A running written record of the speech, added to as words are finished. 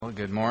Well,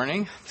 good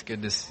morning. It's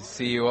good to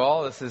see you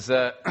all. This is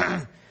a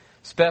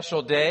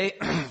special day,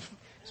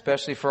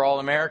 especially for all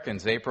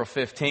Americans, April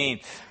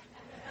 15th.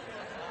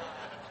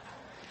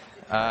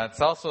 It's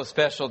also a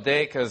special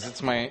day because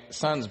it's my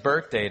son's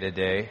birthday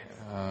today.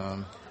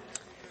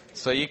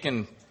 So you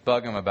can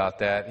bug him about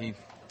that. He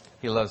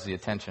loves the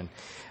attention.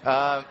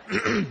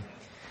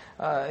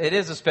 It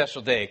is a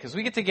special day because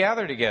we get to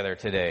gather together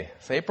today.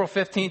 So April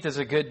 15th is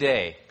a good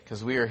day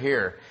because we are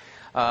here.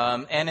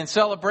 And in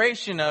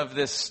celebration of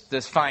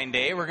this fine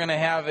day, we're going to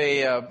have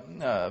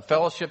a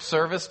fellowship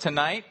service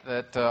tonight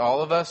that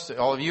all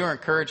of you are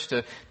encouraged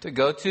to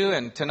go to.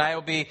 And tonight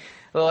will be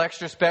a little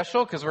extra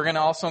special because we're going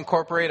to also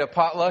incorporate a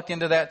potluck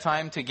into that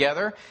time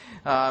together,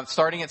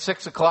 starting at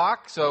 6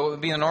 o'clock. So it will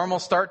be a normal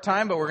start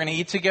time, but we're going to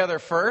eat together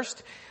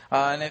first.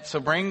 So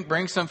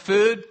bring some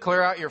food,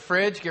 clear out your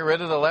fridge, get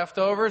rid of the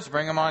leftovers,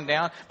 bring them on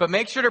down. But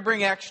make sure to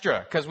bring extra,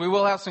 because we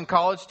will have some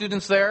college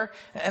students there,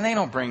 and they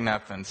don't bring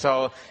nothing.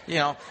 So,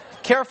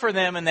 care for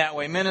them in that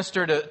way.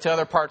 Minister to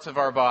other parts of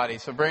our body.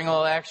 So bring a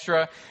little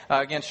extra.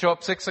 Again, show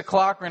up 6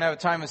 o'clock. We're going to have a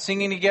time of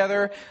singing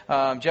together.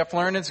 Jeff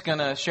Learned's going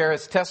to share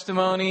his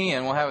testimony,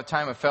 and we'll have a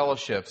time of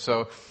fellowship.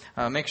 So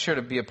make sure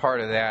to be a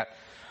part of that.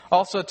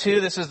 Also,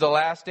 too, this is the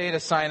last day to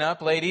sign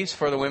up, ladies,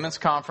 for the women's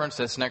conference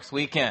this next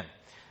weekend.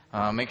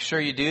 Make sure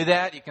you do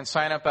that. You can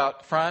sign up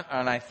out front,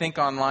 and I think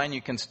online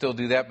you can still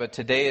do that, but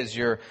today is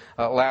your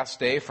last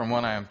day from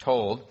what I am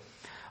told.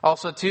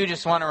 Also, too,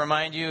 just want to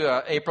remind you,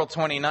 April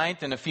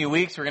 29th, in a few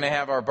weeks, we're going to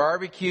have our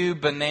Barbecue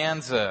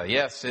Bonanza.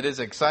 Yes, it is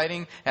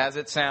exciting as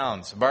it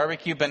sounds.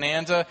 Barbecue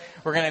Bonanza.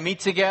 We're going to meet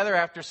together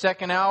after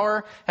second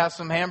hour, have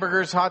some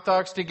hamburgers, hot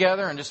dogs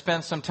together, and just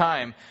spend some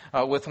time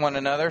with one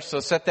another. So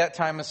set that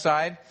time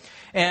aside.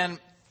 And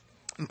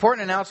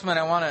important announcement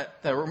I want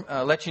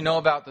to let you know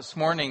about this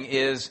morning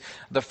is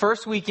the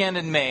first weekend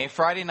in May,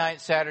 Friday night,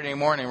 Saturday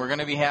morning, we're going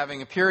to be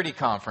having a purity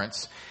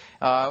conference.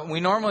 We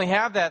normally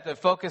have that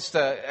focused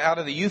out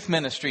of the youth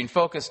ministry and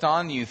focused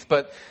on youth.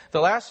 But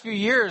the last few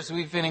years,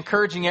 we've been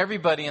encouraging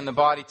everybody in the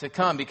body to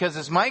come. Because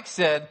as Mike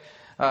said,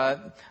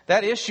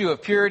 that issue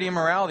of purity and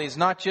morality is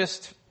not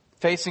just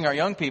facing our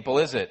young people,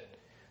 is it?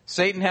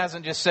 Satan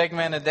hasn't just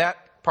segmented that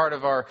part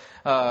of our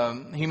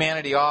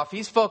humanity off.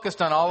 He's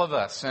focused on all of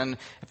us. And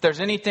if there's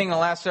anything in the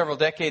last several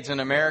decades in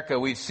America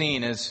we've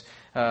seen is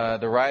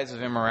the rise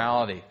of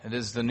immorality. It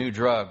is the new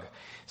drug.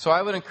 So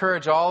I would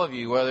encourage all of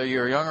you, whether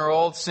you're young or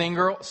old,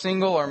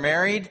 single or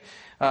married,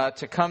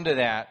 to come to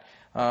that.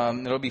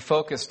 It'll be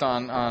focused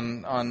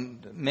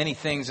on many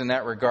things in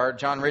that regard.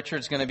 John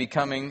Richard's going to be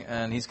coming,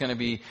 and he's going to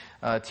be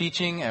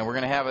teaching, and we're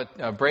going to have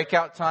a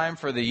breakout time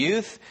for the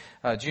youth.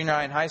 Junior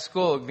high and high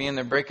school will be in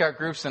the breakout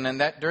groups, and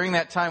then during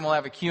that time we'll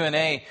have a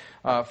Q&A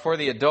for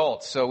the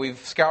adults. So we've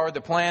scoured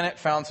the planet,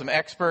 found some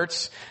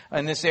experts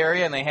in this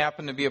area, and they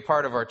happen to be a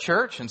part of our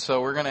church, and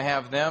so we're going to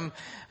have them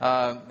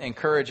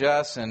encourage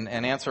us and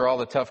answer all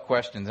the tough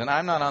questions. And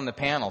I'm not on the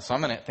panel, so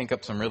I'm going to think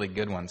up some really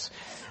good ones.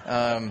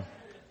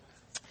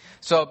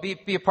 So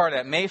be a part of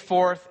that. May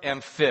 4th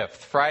and 5th,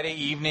 Friday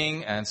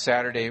evening and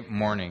Saturday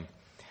morning.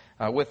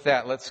 With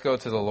that, let's go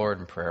to the Lord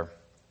in prayer.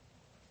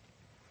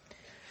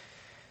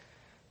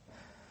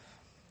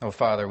 Oh,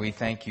 Father, we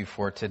thank you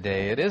for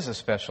today. It is a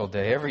special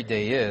day. Every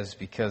day is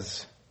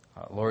because,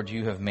 Lord,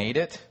 you have made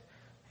it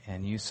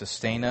and you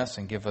sustain us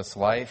and give us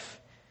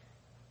life.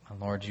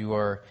 Lord, you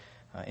are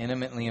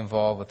intimately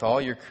involved with all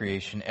your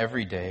creation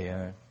every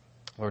day.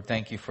 Lord,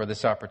 thank you for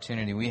this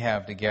opportunity we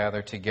have to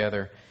gather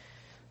together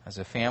as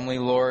a family,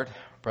 Lord,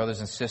 brothers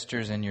and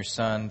sisters in your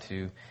Son,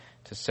 to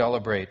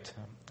celebrate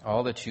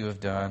all that you have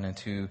done and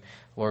to,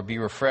 Lord, be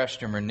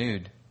refreshed and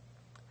renewed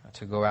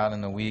to go out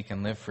in the week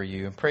and live for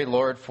you. And pray,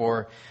 Lord,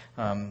 for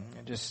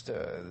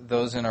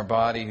those in our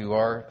body who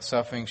are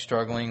suffering,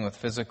 struggling with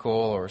physical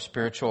or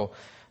spiritual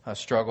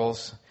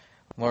struggles.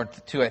 Lord,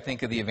 too, I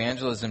think of the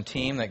evangelism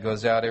team that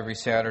goes out every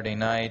Saturday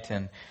night,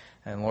 and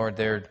Lord,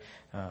 their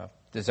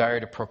desire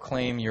to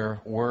proclaim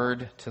your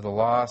word to the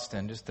lost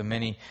and just the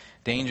many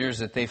dangers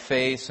that they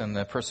face and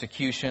the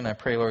persecution. I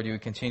pray, Lord, you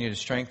would continue to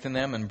strengthen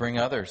them and bring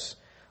others,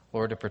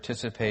 Lord, to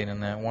participate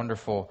in that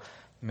wonderful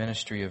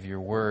ministry of your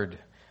word,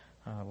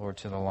 Lord,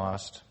 to the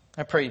lost.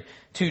 I pray,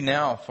 too,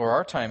 now for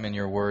our time in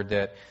your word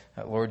that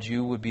Lord,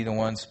 you would be the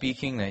one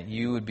speaking, that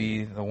you would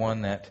be the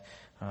one that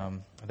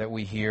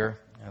we hear,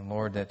 and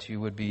Lord, that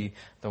you would be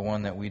the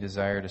one that we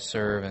desire to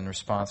serve in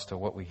response to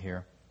what we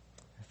hear.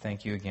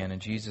 Thank you again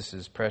in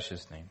Jesus'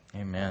 precious name.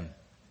 Amen.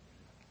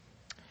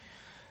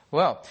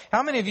 Well,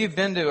 how many of you have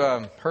been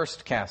to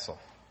Hearst Castle?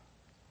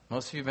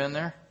 Most of you been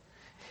there?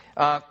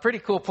 Pretty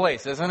cool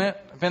place, isn't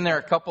it? I've been there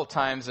a couple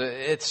times.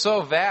 It's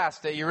so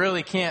vast that you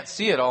really can't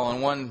see it all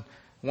in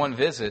one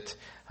visit.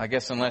 I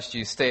guess unless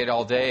you stayed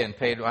all day and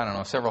paid,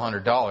 several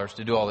 $100s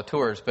to do all the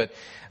tours. But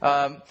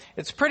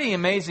it's a pretty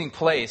amazing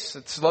place.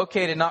 It's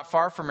located not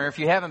far from here. If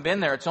you haven't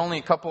been there, it's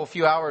only a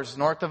few hours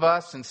north of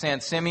us in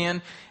San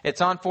Simeon. It's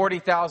on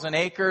 40,000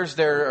 acres.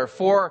 There are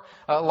 4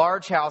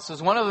 large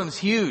houses. One of them is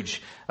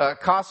huge,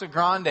 Casa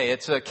Grande.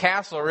 It's a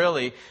castle,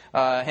 really,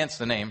 hence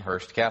the name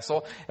Hearst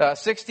Castle.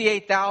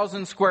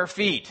 68,000 square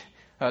feet.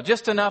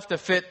 just enough to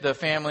fit the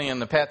family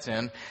and the pets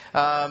in.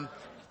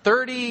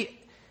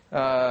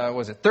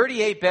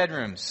 38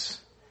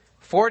 bedrooms,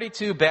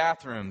 42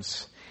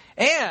 bathrooms,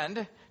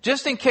 and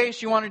just in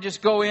case you want to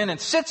just go in and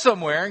sit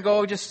somewhere and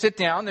go just sit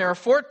down, there are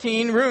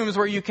 14 rooms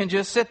where you can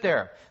just sit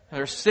there.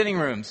 They're sitting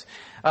rooms.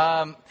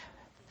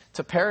 It's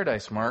a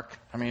paradise, Mark.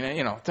 I mean,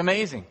 it's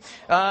amazing.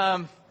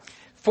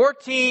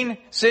 14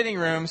 sitting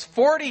rooms,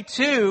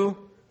 42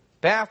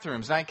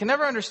 bathrooms. Now, I can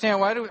never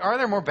understand are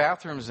there more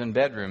bathrooms than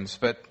bedrooms,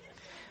 but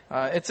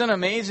it's an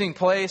amazing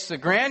place. The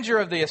grandeur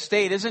of the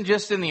estate isn't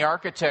just in the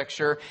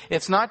architecture.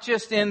 It's not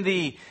just in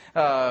the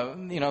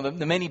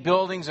many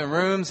buildings and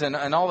rooms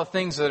and all the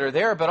things that are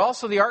there, but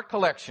also the art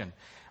collection.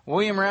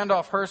 William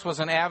Randolph Hearst was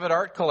an avid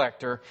art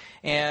collector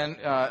and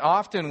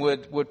often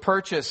would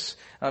purchase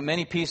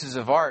many pieces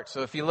of art.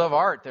 So if you love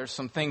art, there's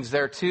some things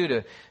there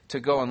too to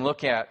go and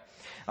look at.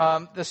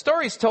 The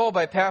story is told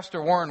by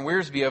Pastor Warren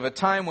Wiersbe of a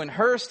time when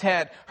Hearst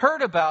had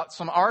heard about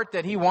some art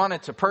that he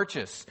wanted to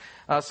purchase,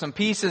 some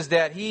pieces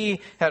that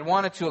he had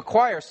wanted to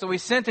acquire. So he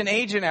sent an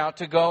agent out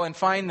to go and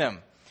find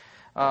them.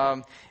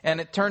 And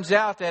it turns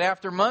out that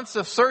after months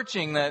of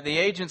searching, the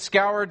agent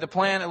scoured the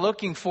planet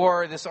looking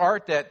for this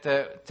art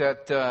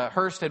that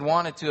Hearst had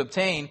wanted to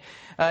obtain.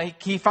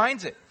 He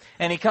finds it.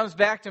 And he comes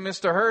back to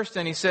Mr. Hearst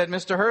and he said,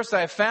 "Mr. Hearst,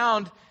 I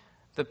found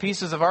the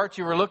pieces of art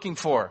you were looking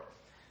for.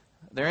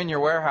 They're in your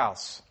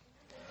warehouse."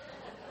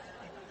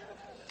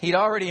 He'd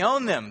already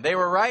owned them. They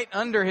were right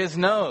under his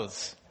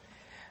nose.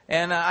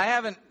 And I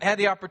haven't had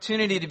the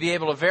opportunity to be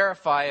able to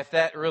verify if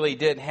that really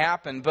did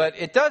happen, but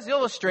it does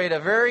illustrate a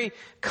very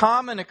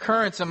common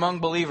occurrence among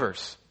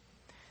believers.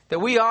 That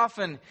we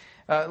often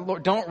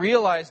don't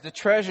realize the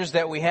treasures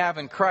that we have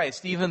in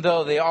Christ, even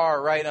though they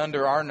are right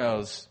under our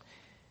nose.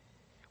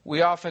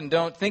 We often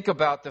don't think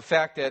about the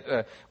fact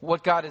that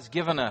what God has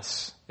given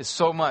us is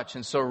so much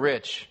and so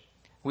rich.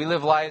 We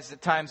live lives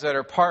at times that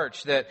are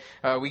parched, that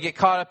we get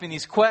caught up in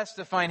these quests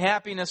to find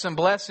happiness and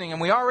blessing,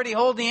 and we already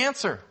hold the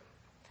answer.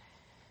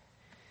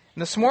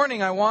 And this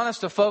morning, I want us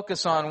to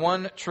focus on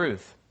one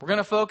truth. We're going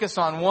to focus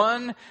on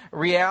one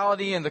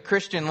reality in the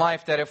Christian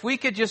life that if we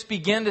could just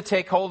begin to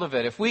take hold of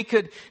it, if we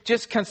could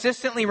just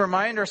consistently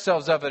remind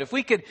ourselves of it, if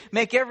we could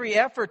make every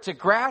effort to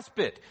grasp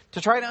it,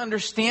 to try to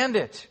understand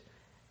it,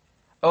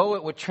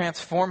 it would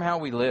transform how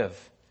we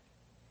live.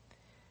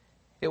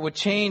 It would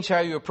change how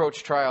you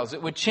approach trials.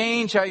 It would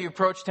change how you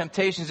approach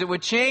temptations. It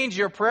would change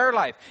your prayer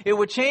life. It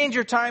would change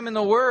your time in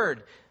the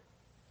Word.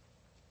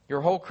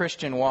 Your whole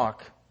Christian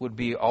walk would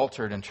be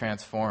altered and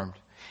transformed.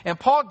 And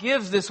Paul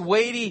gives this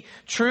weighty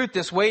truth,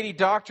 this weighty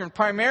doctrine,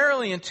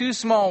 primarily in two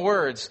small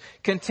words,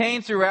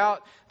 contained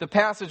throughout the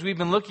passage we've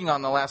been looking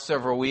on the last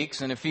several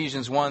weeks in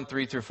Ephesians 1,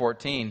 3 through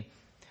 14.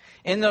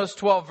 In those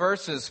 12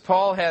 verses,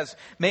 Paul has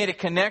made a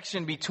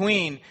connection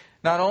between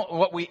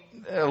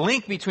a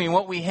link between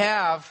what we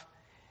have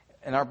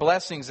and our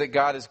blessings that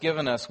God has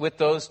given us with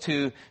those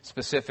two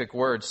specific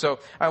words. So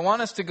I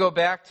want us to go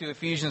back to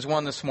Ephesians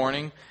 1 this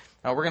morning.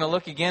 We're going to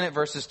look again at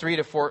verses 3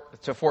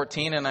 to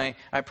 14, and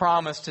I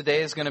promise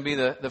today is going to be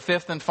the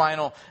fifth and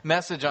final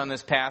message on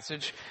this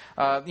passage.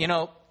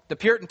 The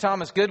Puritan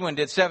Thomas Goodwin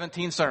did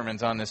 17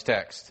 sermons on this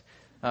text.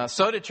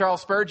 So did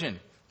Charles Spurgeon.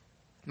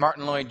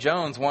 Martin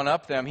Lloyd-Jones one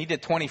up them. He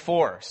did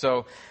 24.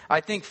 So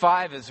I think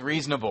 5 is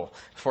reasonable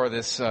for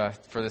this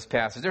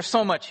passage. There's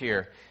so much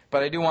here.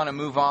 But I do want to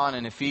move on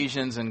in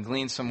Ephesians and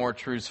glean some more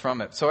truths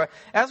from it. So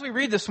as we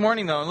read this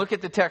morning, though, and look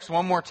at the text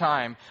one more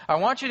time, I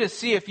want you to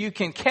see if you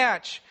can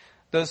catch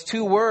those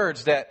two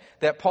words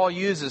that Paul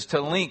uses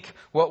to link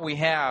what we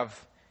have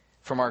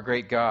from our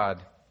great God.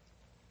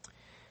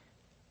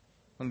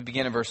 Let me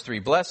begin in verse 3.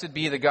 "Blessed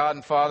be the God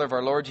and Father of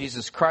our Lord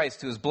Jesus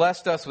Christ, who has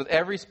blessed us with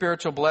every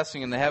spiritual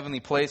blessing in the heavenly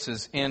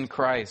places in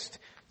Christ,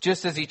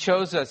 just as He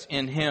chose us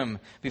in Him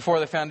before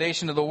the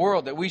foundation of the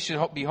world, that we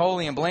should be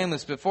holy and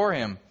blameless before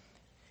Him.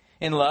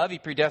 In love, He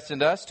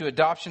predestined us to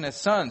adoption as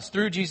sons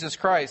through Jesus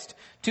Christ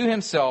to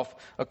Himself,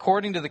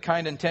 according to the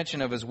kind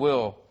intention of His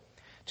will,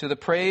 to the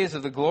praise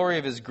of the glory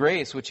of His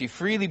grace, which He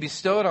freely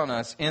bestowed on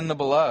us in the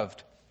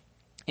Beloved.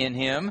 In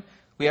Him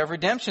we have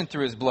redemption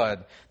through His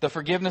blood, the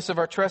forgiveness of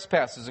our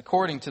trespasses,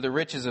 according to the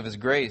riches of His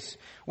grace,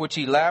 which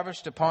He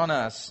lavished upon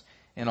us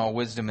in all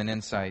wisdom and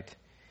insight.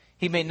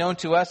 He made known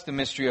to us the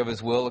mystery of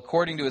His will,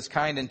 according to His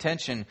kind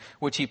intention,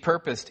 which He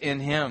purposed in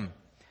Him,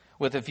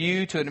 with a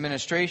view to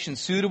administration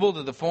suitable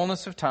to the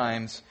fullness of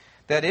times,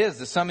 that is,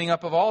 the summing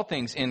up of all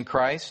things in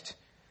Christ,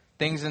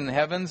 things in the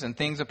heavens and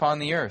things upon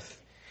the earth.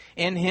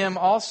 In Him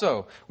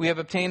also we have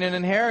obtained an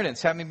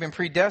inheritance, having been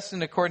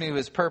predestined according to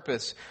His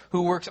purpose,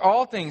 who works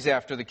all things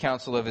after the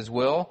counsel of His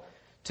will,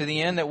 to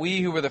the end that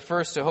we who were the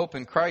first to hope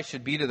in Christ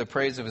should be to the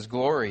praise of His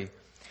glory.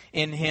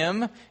 In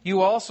Him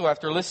you also,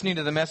 after listening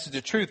to the message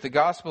of truth, the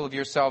gospel of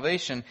your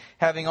salvation,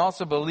 having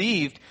also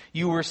believed,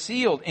 you were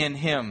sealed in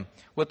Him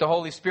with the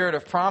Holy Spirit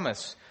of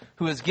promise,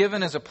 who is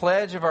given as a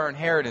pledge of our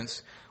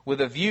inheritance, with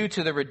a view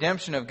to the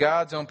redemption of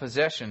God's own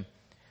possession,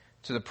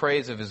 to the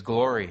praise of His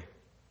glory."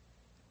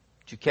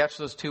 Did you catch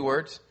those two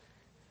words?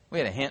 We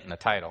had a hint in the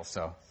title,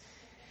 so.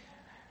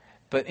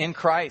 But in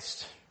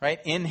Christ, right?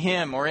 In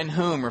Him or in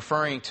whom,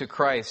 referring to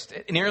Christ.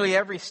 Nearly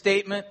every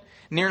statement,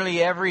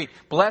 nearly every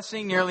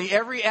blessing, nearly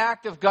every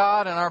act of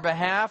God on our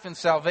behalf in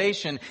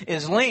salvation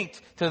is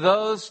linked to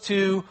those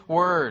two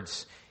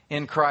words,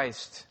 in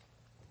Christ.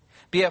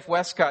 B.F.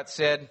 Westcott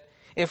said,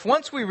 "If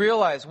once we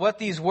realize what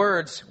these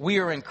words, 'we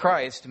are in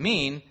Christ,'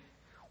 mean,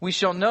 we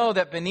shall know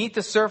that beneath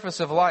the surface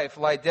of life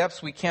lie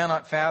depths we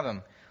cannot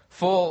fathom,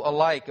 full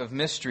alike of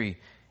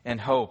mystery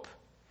and hope."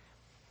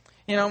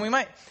 You know, we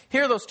might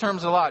hear those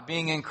terms a lot,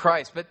 being in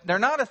Christ, but they're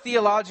not a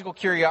theological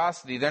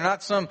curiosity. They're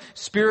not some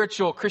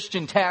spiritual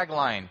Christian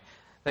tagline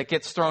that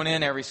gets thrown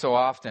in every so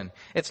often.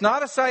 It's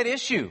not a side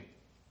issue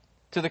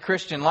to the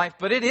Christian life,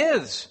 but it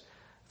is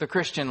the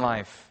Christian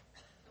life.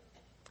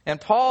 And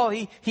Paul,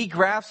 he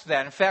grasps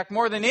that. In fact,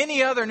 more than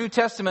any other New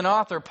Testament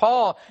author,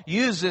 Paul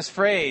used this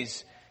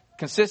phrase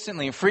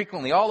consistently and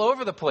frequently all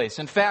over the place.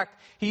 In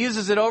fact, he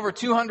uses it over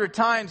 200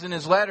 times in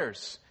his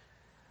letters.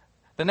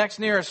 The next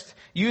nearest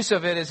use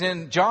of it is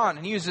in John,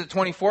 and he uses it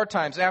 24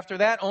 times. After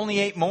that, only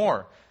 8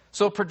 more.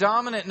 So a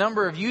predominant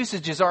number of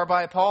usages are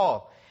by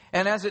Paul.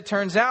 And as it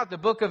turns out, the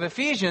book of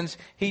Ephesians,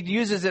 he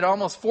uses it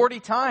almost 40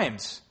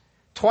 times.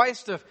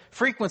 Twice the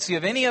frequency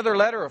of any other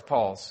letter of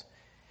Paul's.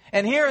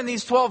 And here in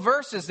these 12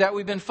 verses that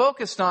we've been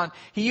focused on,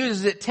 he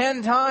uses it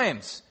 10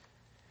 times.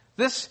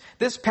 This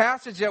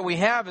passage that we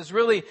have is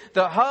really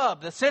the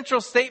hub, the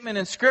central statement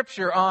in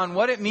Scripture on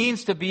what it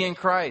means to be in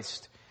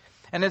Christ.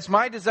 And it's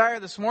my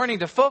desire this morning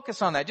to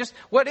focus on that. Just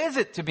what is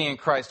it to be in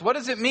Christ? What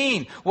does it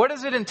mean? What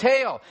does it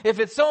entail? If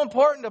it's so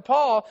important to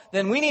Paul,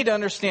 then we need to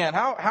understand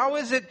how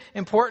is it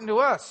important to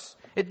us?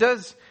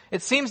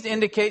 It seems to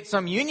indicate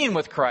some union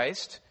with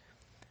Christ,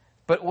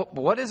 but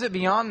what is it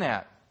beyond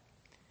that?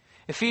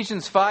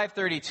 Ephesians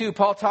 5:32,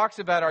 Paul talks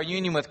about our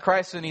union with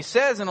Christ, and he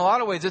says in a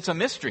lot of ways it's a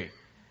mystery.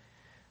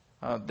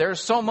 There's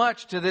so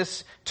much to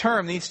this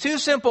term, these two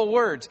simple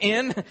words,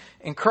 in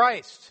and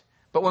Christ,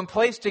 but when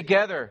placed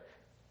together,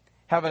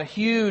 have a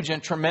huge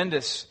and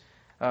tremendous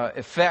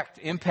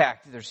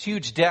impact. There's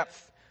huge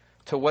depth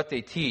to what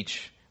they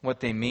teach, what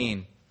they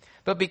mean.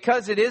 But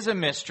because it is a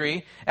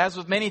mystery, as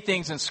with many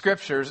things in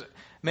Scriptures,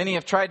 many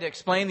have tried to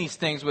explain these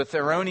things with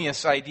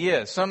erroneous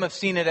ideas. Some have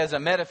seen it as a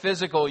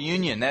metaphysical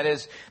union. That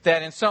is,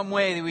 that in some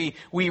way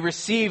we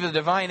receive the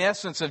divine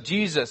essence of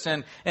Jesus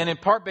and in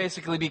part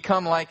basically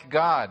become like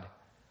God.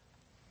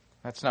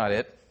 That's not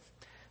it.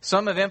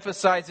 Some have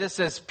emphasized this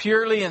as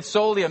purely and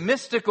solely a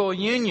mystical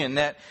union,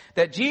 that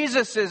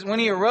Jesus, when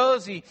He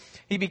arose, He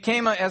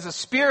became as a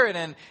spirit,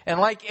 and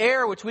like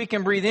air which we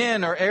can breathe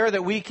in, or air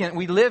that we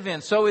live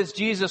in, so is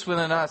Jesus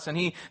within us. And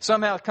He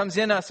somehow comes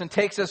in us and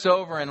takes us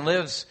over and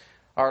lives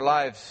our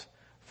lives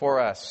for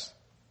us.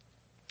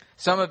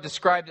 Some have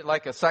described it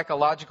like a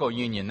psychological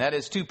union. That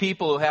is, two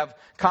people who have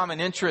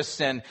common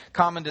interests and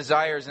common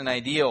desires and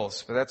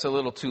ideals. But that's a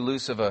little too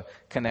loose of a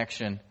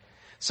connection.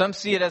 Some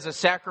see it as a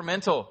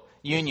sacramental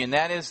union.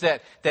 That is,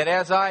 that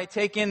as I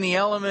take in the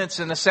elements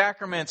and the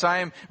sacraments, I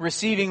am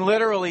receiving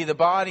literally the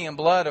body and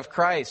blood of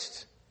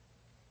Christ.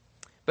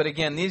 But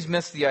again, these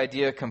miss the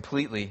idea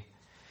completely.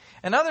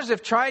 And others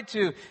have tried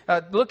to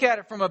look at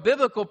it from a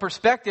biblical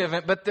perspective,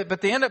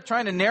 but they end up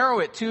trying to narrow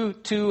it too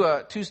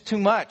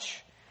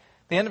much.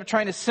 They end up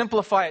trying to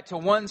simplify it to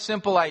one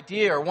simple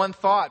idea or one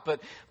thought.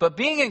 But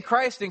being in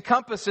Christ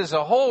encompasses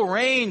a whole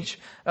range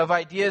of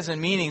ideas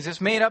and meanings. It's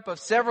made up of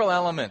several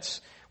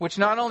elements, which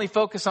not only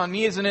focus on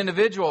me as an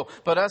individual,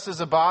 but us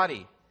as a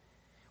body,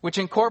 which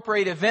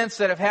incorporate events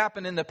that have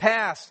happened in the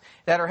past,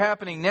 that are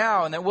happening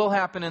now, and that will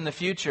happen in the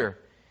future.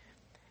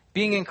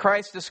 Being in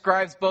Christ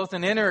describes both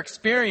an inner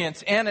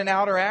experience and an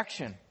outer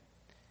action.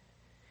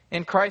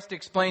 In Christ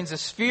explains the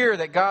sphere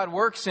that God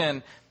works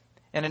in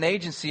and an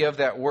agency of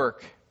that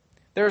work.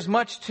 There's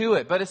much to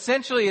it, but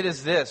essentially it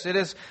is this. It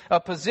is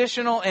a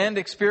positional and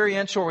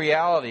experiential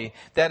reality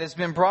that has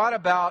been brought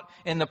about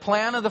in the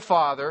plan of the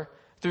Father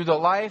through the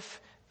life,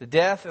 the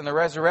death, and the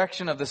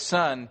resurrection of the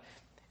Son,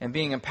 and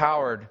being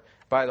empowered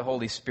by the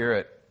Holy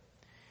Spirit.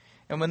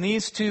 And when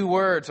these two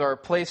words are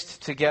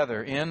placed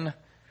together, in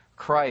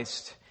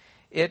Christ,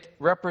 it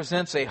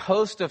represents a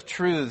host of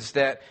truths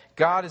that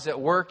God is at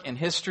work in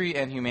history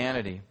and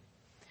humanity.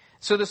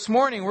 So this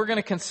morning we're going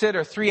to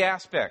consider 3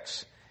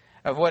 aspects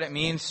of what it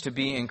means to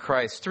be in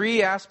Christ.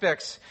 3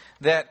 aspects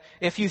that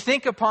if you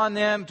think upon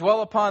them,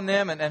 dwell upon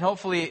them, and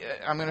hopefully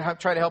I'm going to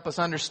try to help us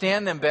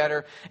understand them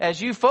better.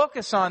 As you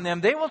focus on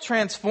them, they will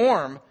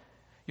transform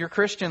your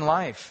Christian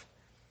life.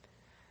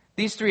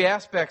 These 3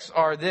 aspects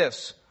are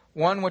this.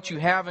 1, what you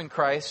have in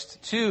Christ.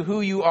 2,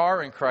 who you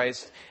are in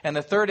Christ. And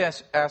the third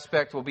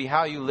aspect will be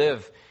how you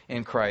live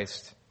in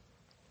Christ.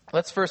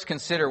 Let's first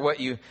consider what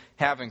you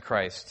have in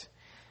Christ.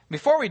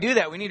 Before we do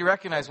that, we need to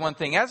recognize one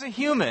thing. As a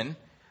human,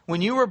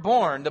 when you were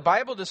born, the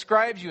Bible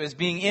describes you as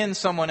being in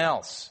someone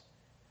else.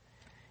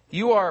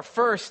 You are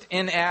first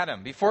in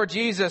Adam. Before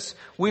Jesus,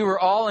 we were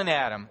all in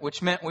Adam,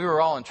 which meant we were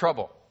all in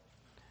trouble.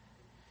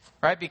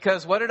 Right?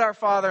 Because what did our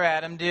father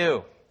Adam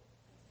do?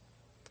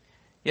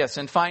 Yes,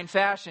 in fine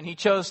fashion, he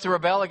chose to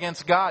rebel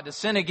against God, to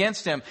sin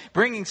against Him,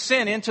 bringing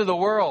sin into the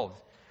world.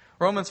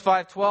 Romans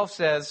 5:12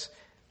 says,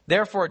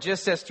 Therefore,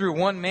 just as through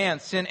one man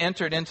sin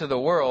entered into the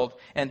world,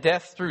 and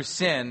death through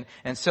sin,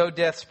 and so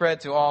death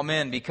spread to all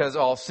men because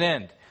all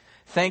sinned.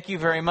 Thank you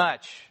very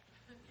much,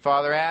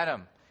 Father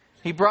Adam.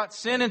 He brought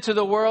sin into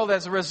the world.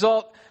 As a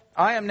result,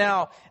 I am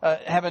now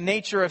have a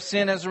nature of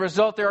sin. As a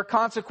result, there are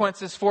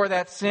consequences for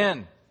that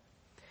sin.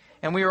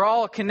 And we are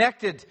all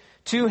connected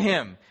to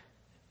Him.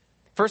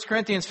 1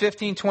 Corinthians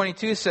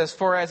 15:22 says,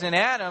 "For as in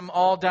Adam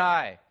all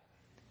die."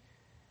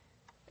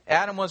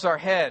 Adam was our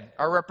head,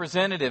 our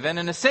representative. And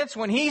in a sense,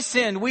 when he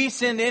sinned, we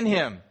sinned in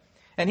him.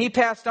 And he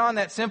passed on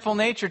that sinful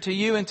nature to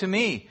you and to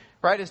me.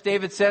 Right as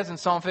David says in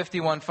Psalm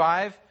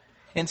 51:5,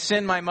 "In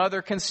sin my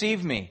mother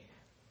conceived me."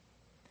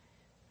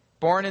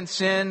 Born in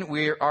sin,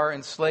 we are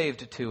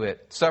enslaved to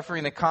it,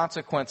 suffering the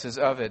consequences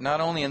of it, not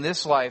only in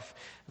this life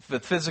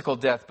with physical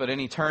death, but in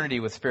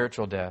eternity with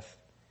spiritual death.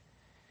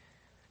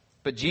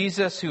 But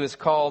Jesus, who is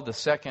called the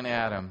second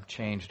Adam,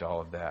 changed all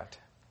of that.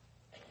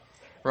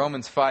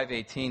 Romans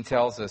 5:18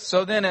 tells us,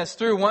 "So then, as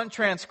through one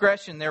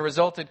transgression there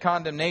resulted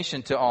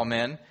condemnation to all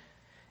men,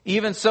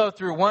 even so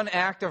through one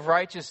act of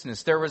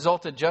righteousness there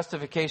resulted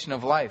justification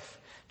of life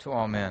to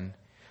all men.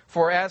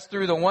 For as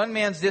through the one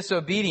man's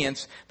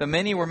disobedience the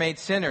many were made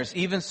sinners,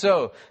 even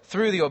so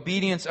through the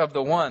obedience of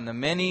the one the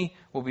many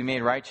will be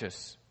made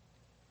righteous."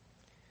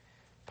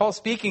 Paul's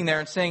speaking there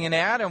and saying, in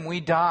Adam we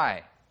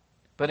die,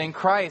 but in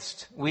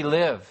Christ we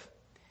live.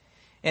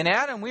 In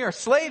Adam we are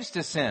slaves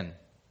to sin.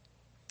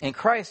 In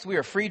Christ we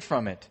are freed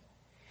from it.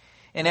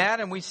 In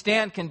Adam we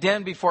stand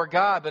condemned before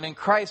God, but in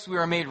Christ we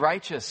are made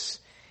righteous.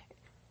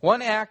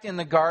 One act in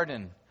the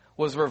garden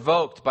was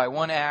revoked by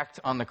one act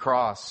on the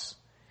cross.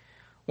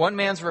 One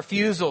man's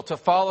refusal to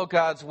follow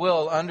God's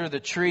will under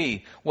the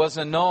tree was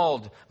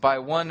annulled by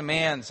one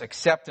man's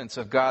acceptance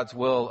of God's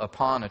will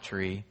upon a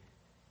tree.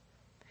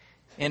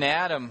 In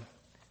Adam,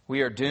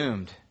 we are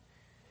doomed.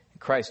 In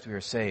Christ, we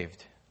are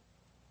saved.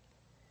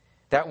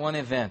 That one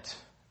event,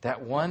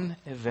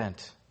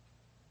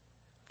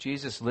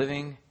 Jesus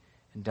living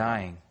and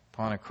dying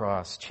upon a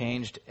cross,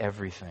 changed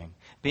everything.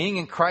 Being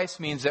in Christ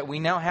means that we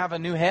now have a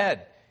new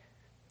head.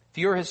 If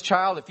you are His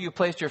child, if you have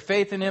placed your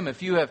faith in Him,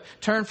 if you have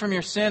turned from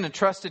your sin and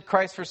trusted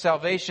Christ for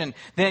salvation,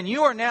 then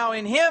you are now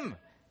in Him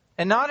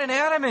and not in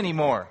Adam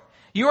anymore.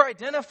 You are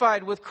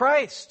identified with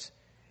Christ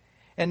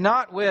and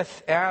not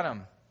with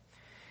Adam.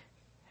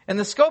 And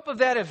the scope of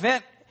that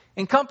event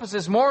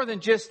encompasses more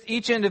than just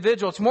each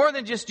individual. It's more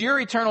than just your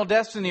eternal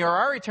destiny or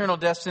our eternal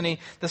destiny.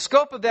 The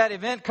scope of that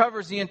event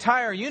covers the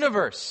entire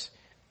universe.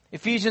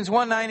 Ephesians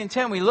 1:9 and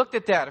 10, we looked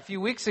at that a few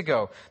weeks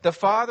ago. The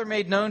Father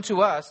made known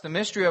to us the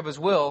mystery of His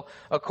will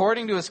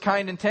according to His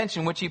kind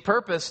intention, which He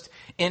purposed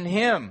in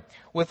Him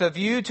with a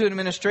view to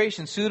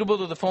administration suitable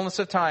to the fullness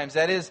of times.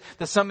 That is,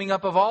 the summing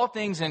up of all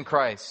things in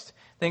Christ,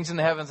 things in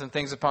the heavens and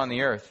things upon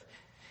the earth.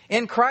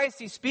 In Christ,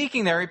 he's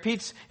speaking there,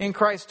 repeats in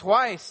Christ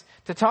twice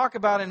to talk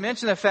about and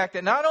mention the fact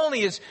that not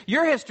only is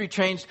your history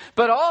changed,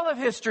 but all of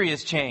history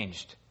is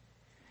changed.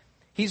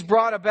 He's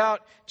brought about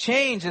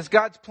change as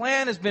God's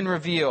plan has been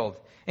revealed.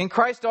 In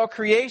Christ, all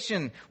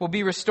creation will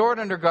be restored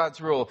under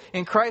God's rule.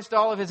 In Christ,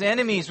 all of His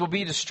enemies will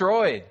be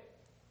destroyed.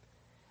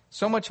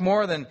 So much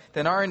more than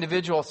our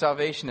individual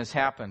salvation has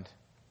happened.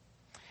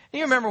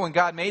 You remember when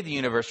God made the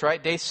universe,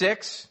 right? Day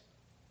 6.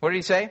 What did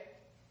He say?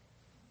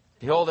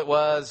 Behold, it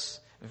was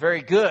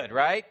very good,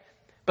 right?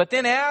 But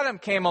then Adam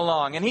came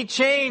along and he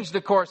changed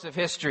the course of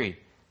history.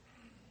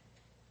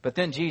 But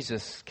then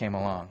Jesus came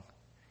along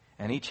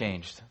and He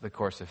changed the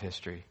course of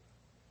history.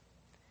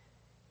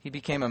 He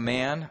became a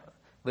man,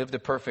 lived a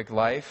perfect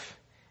life,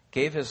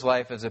 gave His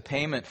life as a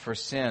payment for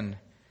sin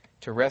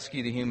to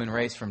rescue the human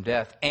race from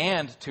death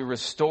and to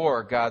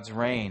restore God's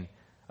reign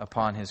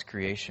upon His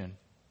creation.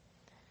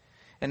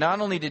 And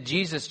not only did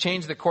Jesus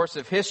change the course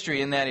of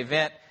history in that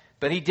event,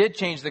 but He did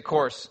change the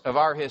course of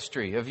our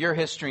history, of your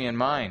history and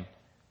mine.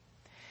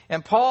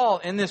 And Paul,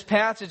 in this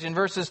passage in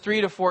verses 3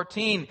 to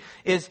 14,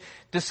 is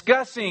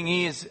discussing,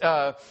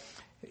 I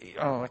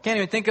can't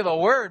even think of the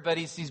word, but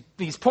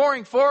he's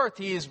pouring forth,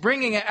 he is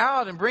bringing it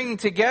out and bringing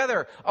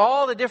together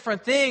all the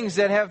different things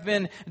that have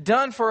been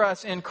done for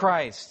us in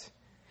Christ.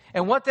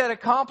 And what that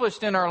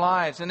accomplished in our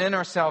lives and in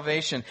our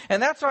salvation.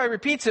 And that's why he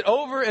repeats it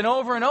over and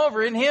over and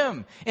over. In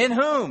Him. In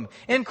whom?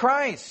 In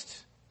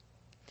Christ.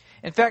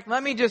 In fact,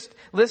 let me just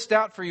list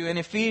out for you in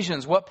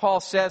Ephesians what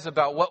Paul says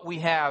about what we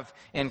have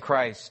in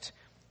Christ.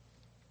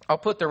 I'll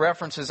put the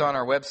references on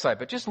our website,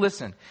 but just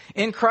listen.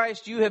 In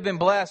Christ you have been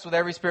blessed with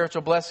every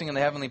spiritual blessing in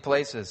the heavenly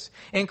places.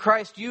 In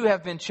Christ you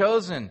have been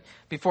chosen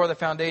before the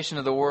foundation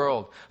of the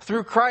world.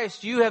 Through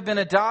Christ you have been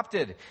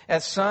adopted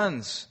as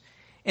sons.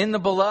 In the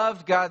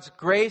Beloved, God's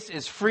grace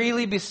is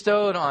freely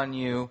bestowed on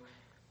you.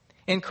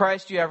 In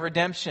Christ you have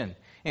redemption.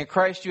 In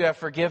Christ you have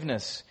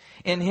forgiveness.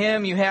 In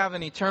Him you have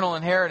an eternal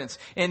inheritance.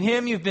 In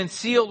Him you've been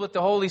sealed with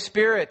the Holy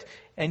Spirit,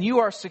 and you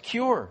are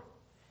secure.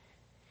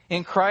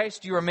 In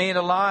Christ you are made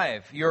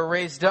alive. You are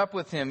raised up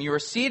with Him. You are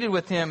seated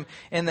with Him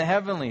in the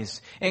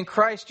heavenlies. In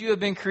Christ you have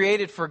been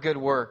created for good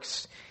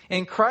works.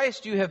 In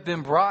Christ you have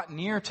been brought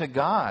near to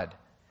God.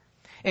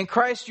 In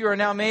Christ, you are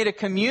now made a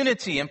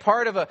community and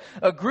part of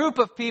a group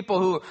of people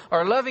who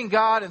are loving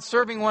God and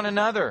serving one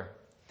another.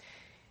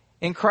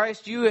 In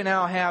Christ, you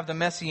now have the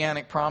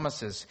messianic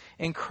promises.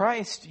 In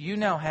Christ, you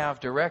now have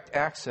direct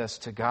access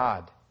to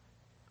God.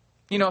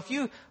 You know, if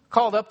you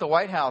called up the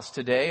White House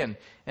today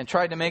and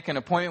tried to make an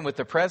appointment with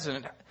the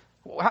president,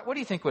 what do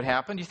you think would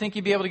happen? Do you think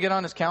you'd be able to get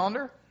on his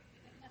calendar?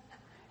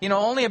 You know,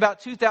 only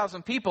about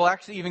 2,000 people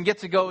actually even get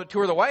to go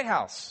tour the White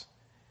House.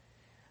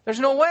 There's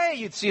no way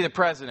you'd see the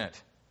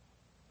president.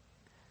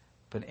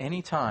 But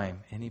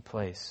anytime, any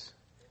place,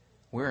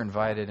 we're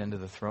invited into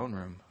the throne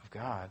room of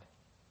God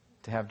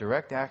to have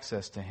direct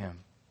access to Him.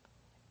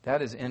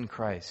 That is in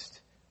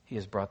Christ. He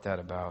has brought that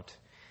about.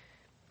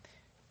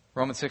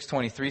 Romans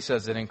 6:23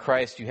 says that in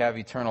Christ you have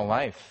eternal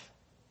life.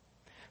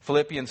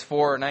 Philippians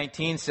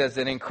 4:19 says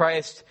that in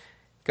Christ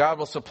God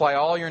will supply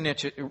all your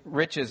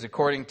riches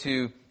according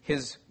to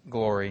His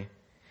glory.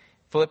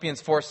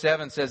 Philippians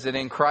 4:7 says that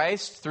in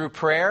Christ, through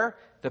prayer,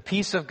 the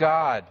peace of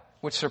God,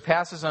 which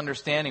surpasses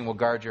understanding, will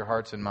guard your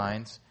hearts and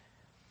minds.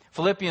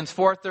 Philippians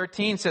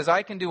 4:13 says,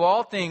 I can do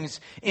all things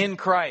in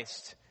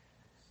Christ.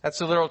 That's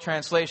the literal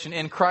translation.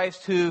 In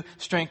Christ who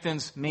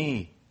strengthens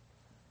me.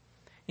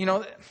 You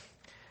know,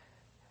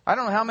 I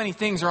don't know how many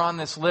things are on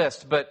this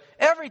list, but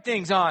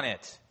everything's on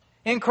it.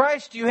 In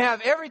Christ you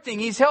have everything.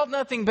 He's held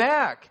nothing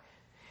back.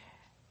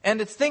 And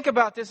to think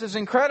about this is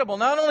incredible.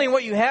 Not only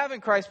what you have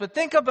in Christ, but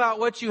think about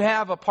what you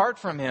have apart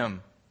from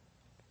Him.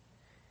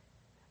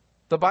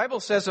 The Bible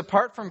says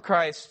apart from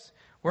Christ,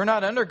 we're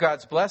not under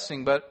God's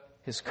blessing, but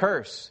His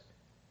curse.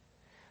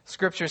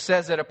 Scripture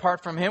says that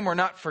apart from Him, we're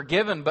not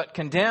forgiven, but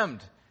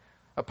condemned.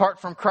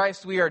 Apart from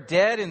Christ, we are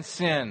dead in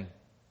sin.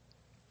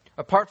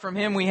 Apart from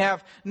Him, we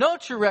have no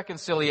true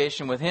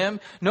reconciliation with Him,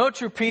 no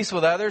true peace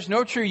with others,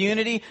 no true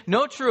unity,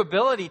 no true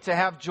ability to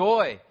have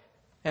joy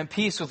and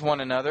peace with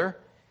one another.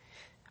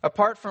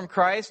 Apart from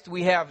Christ,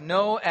 we have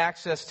no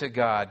access to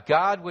God.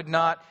 God would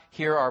not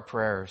hear our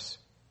prayers.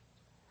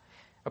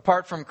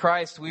 Apart from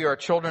Christ, we are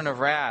children of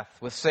wrath,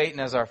 with Satan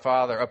as our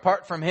father.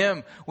 Apart from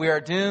Him, we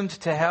are doomed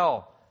to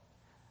hell,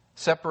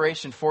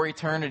 separation for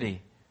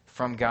eternity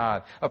from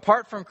God.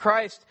 Apart from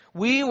Christ,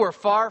 we were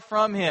far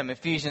from Him,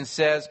 Ephesians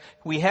says.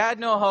 We had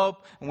no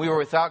hope, and we were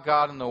without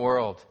God in the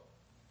world.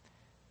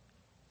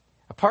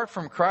 Apart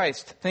from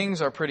Christ,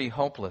 things are pretty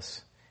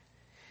hopeless.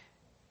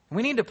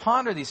 We need to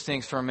ponder these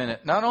things for a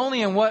minute, not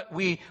only in what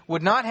we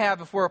would not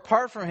have if we're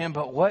apart from Him,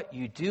 but what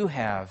you do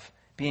have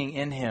being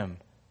in Him.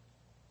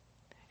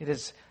 It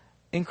is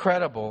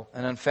incredible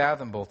and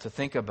unfathomable to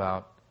think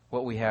about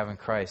what we have in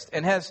Christ.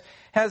 And has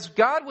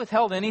God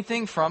withheld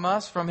anything from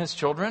us, from His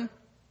children?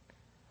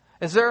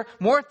 Is there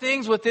more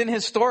things within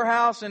His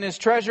storehouse and His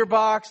treasure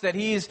box that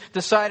He's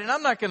decided,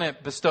 I'm not going to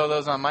bestow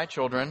those on my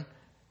children?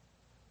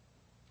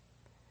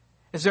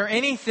 Is there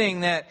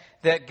anything that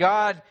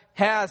God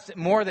has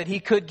more that He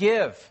could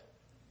give?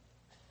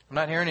 I'm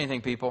not hearing anything,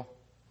 people.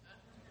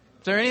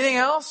 Is there anything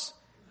else?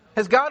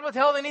 Has God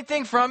withheld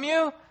anything from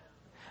you?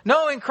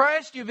 No, in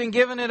Christ you've been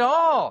given it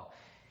all.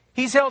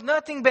 He's held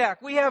nothing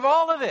back. We have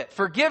all of it.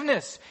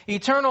 Forgiveness,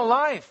 eternal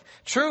life,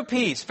 true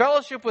peace,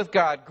 fellowship with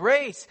God,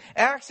 grace,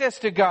 access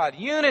to God,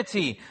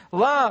 unity,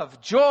 love,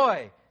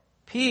 joy,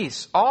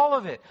 peace, all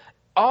of it.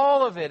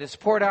 All of it is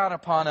poured out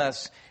upon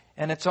us,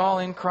 and it's all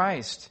in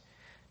Christ.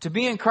 To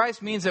be in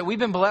Christ means that we've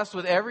been blessed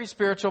with every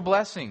spiritual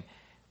blessing.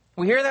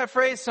 We hear that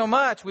phrase so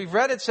much. We've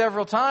read it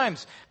several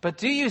times. But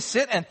do you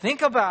sit and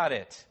think about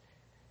it?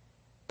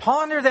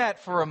 Ponder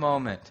that for a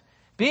moment.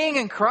 Being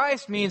in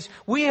Christ means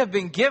we have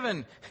been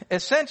given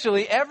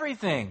essentially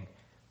everything.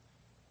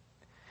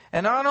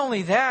 And not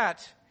only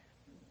that,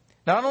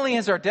 not only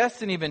has our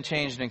destiny been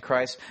changed in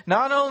Christ,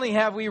 not only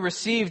have we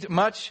received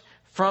much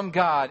from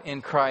God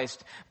in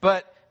Christ,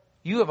 but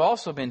you have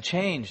also been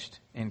changed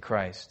in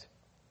Christ.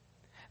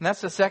 And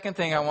that's the second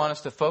thing I want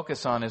us to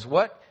focus on, is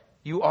what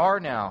you are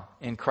now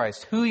in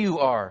Christ, who you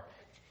are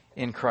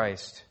in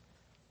Christ.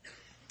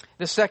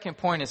 This second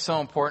point is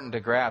so important to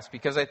grasp,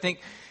 because I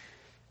think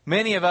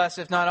many of us,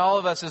 if not all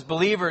of us as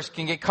believers,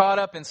 can get caught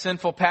up in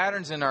sinful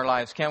patterns in our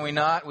lives, can we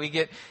not? We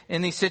get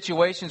in these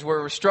situations where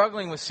we're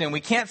struggling with sin.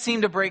 We can't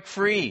seem to break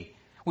free.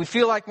 We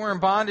feel like we're in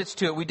bondage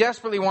to it. We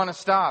desperately want to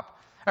stop.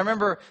 I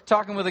remember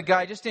talking with a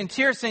guy just in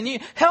tears saying,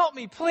 help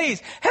me,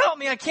 please. Help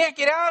me. I can't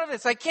get out of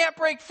this. I can't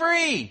break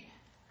free.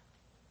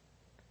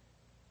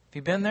 Have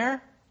you been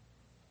there?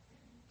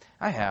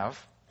 I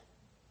have.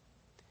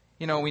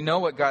 You know, we know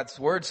what God's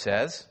Word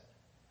says.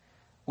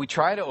 We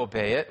try to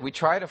obey it. We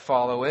try to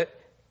follow it.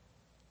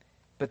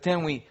 But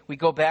then we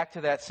go back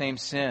to that same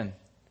sin.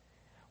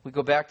 We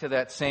go back to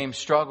that same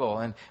struggle.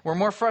 And we're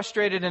more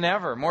frustrated than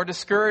ever, more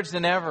discouraged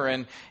than ever.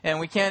 And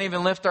we can't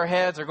even lift our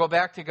heads or go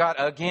back to God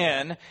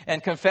again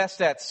and confess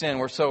that sin.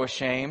 We're so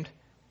ashamed.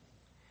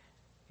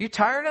 You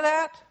tired of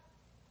that?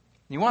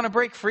 You want to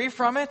break free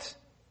from it?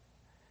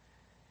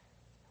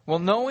 Well,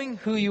 knowing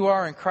who you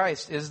are in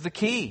Christ is the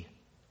key.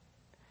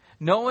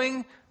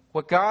 Knowing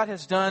what God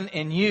has done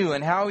in you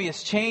and how He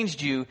has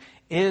changed you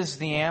is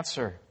the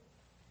answer.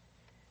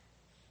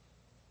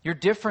 You're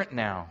different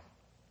now.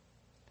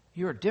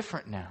 You're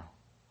different now.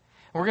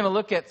 We're going to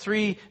look at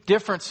 3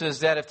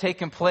 differences that have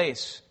taken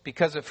place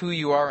because of who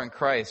you are in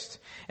Christ.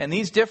 And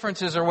these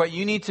differences are what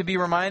you need to be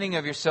reminding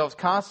of yourselves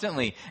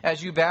constantly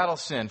as you battle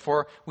sin,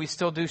 for we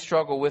still do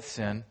struggle with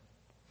sin.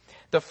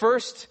 The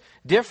first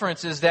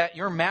difference is that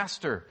your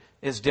master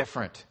is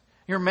different.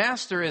 Your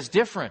master is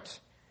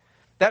different.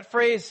 That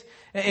phrase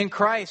in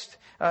Christ,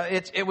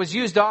 it was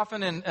used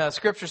often in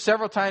Scripture.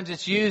 Several times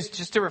it's used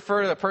just to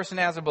refer to the person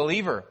as a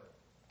believer.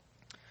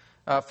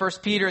 1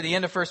 Peter, the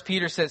end of 1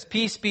 Peter says,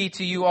 "Peace be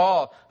to you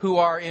all who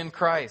are in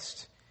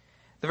Christ."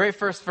 The very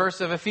first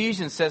verse of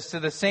Ephesians says, "To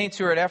the saints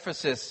who are at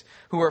Ephesus,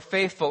 who are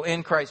faithful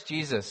in Christ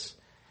Jesus."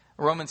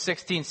 Romans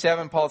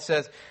 16:7, Paul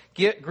says,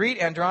 "Greet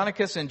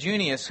Andronicus and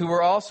Junius, who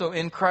were also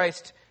in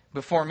Christ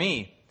before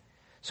me."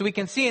 So we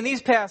can see in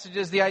these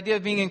passages the idea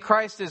of being in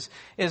Christ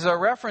is a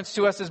reference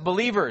to us as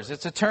believers.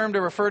 It's a term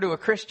to refer to a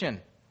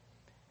Christian.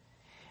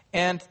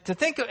 And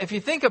if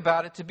you think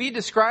about it, to be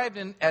described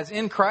as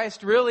in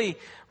Christ really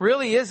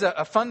is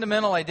a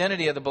fundamental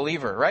identity of the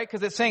believer, right?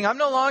 Because it's saying, I'm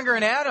no longer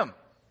in Adam.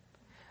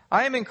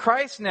 I am in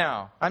Christ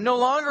now. I'm no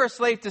longer a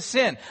slave to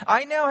sin.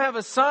 I now have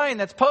a sign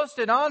that's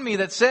posted on me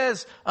that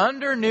says,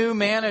 under new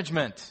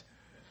management.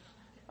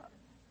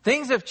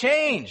 Things have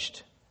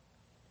changed.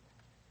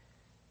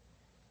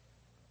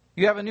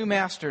 You have a new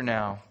master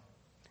now.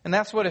 And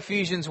that's what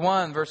Ephesians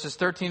 1, verses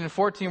 13 and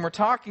 14 we're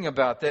talking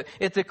about. That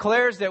it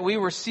declares that we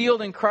were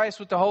sealed in Christ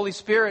with the Holy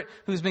Spirit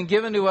who's been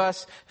given to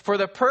us for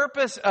the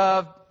purpose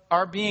of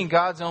our being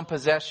God's own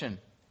possession.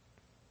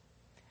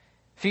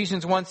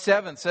 Ephesians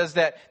 1:7 says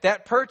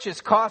that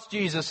purchase cost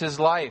Jesus his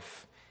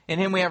life. In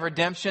him we have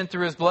redemption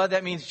through his blood.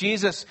 That means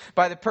Jesus,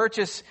 by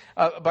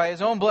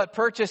his own blood,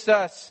 purchased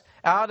us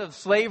out of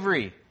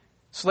slavery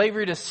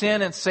to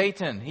sin and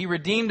Satan. He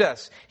redeemed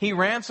us. He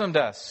ransomed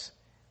us.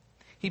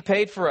 He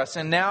paid for us,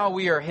 and now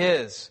we are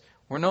his.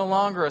 We're no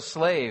longer a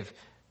slave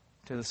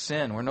to the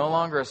sin. We're no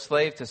longer a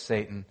slave to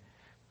Satan.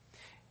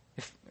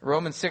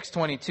 Romans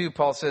 6:22,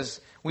 Paul says,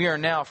 we are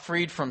now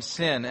freed from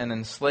sin and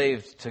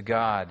enslaved to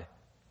God.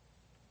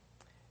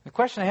 The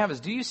question I have is,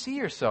 do you see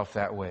yourself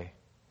that way?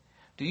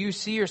 Do you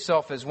see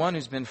yourself as one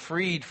who's been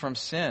freed from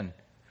sin?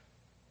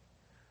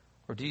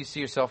 Or do you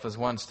see yourself as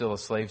one still a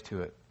slave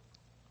to it?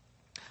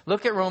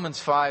 Look at Romans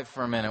 5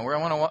 for a minute. I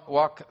want to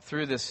walk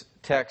through this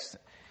text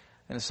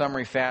in a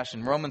summary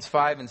fashion. Romans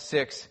 5 and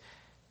 6.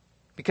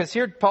 Because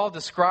here Paul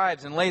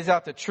describes and lays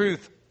out the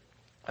truth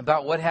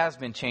about what has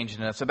been changed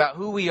in us, about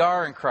who we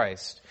are in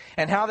Christ,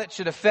 and how that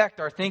should affect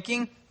our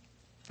thinking,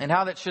 and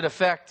how that should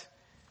affect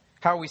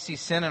how we see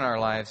sin in our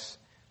lives.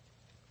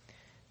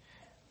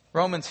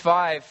 Romans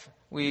 5,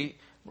 we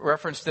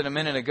referenced it a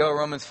minute ago,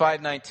 Romans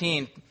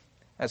 5:19,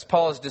 as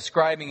Paul is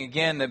describing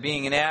again the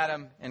being in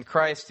Adam and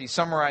Christ, he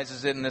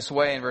summarizes it in this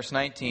way in verse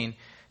 19,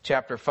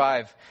 chapter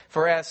 5.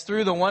 For as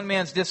through the one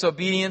man's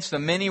disobedience the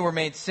many were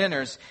made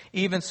sinners,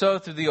 even so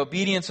through the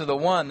obedience of the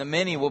one the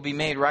many will be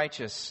made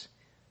righteous.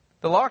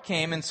 The law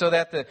came and so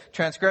that the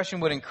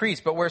transgression would increase,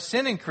 but where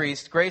sin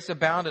increased, grace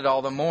abounded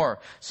all the more,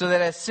 so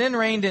that as sin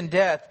reigned in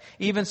death,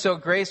 even so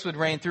grace would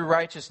reign through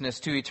righteousness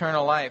to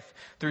eternal life,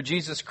 through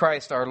Jesus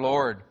Christ our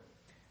Lord.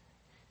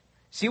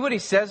 See what he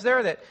says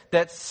there?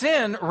 That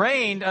sin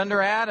reigned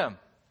under Adam.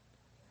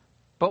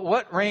 But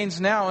what reigns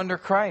now under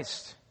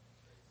Christ?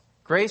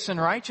 Grace and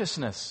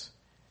righteousness.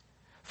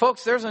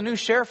 Folks, there's a new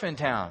sheriff in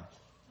town.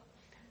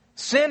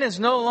 Sin is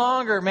no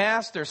longer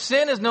master.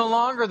 Sin is no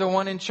longer the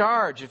one in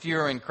charge if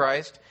you're in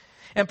Christ.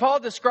 And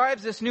Paul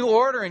describes this new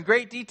order in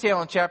great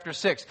detail in chapter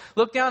 6.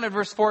 Look down at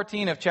verse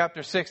 14 of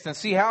chapter 6 and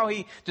see how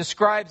he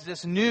describes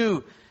this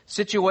new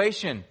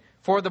situation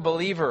for the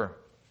believer.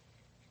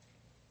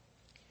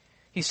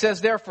 He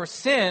says, therefore,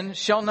 sin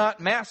shall not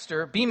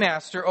be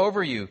master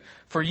over you,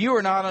 for you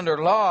are not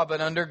under law,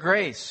 but under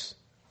grace.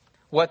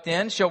 What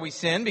then? Shall we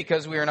sin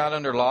because we are not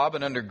under law,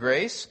 but under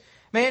grace?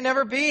 May it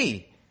never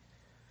be.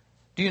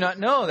 Do you not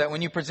know that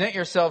when you present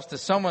yourselves to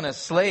someone as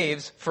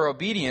slaves for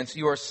obedience,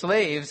 you are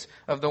slaves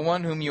of the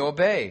one whom you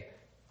obey,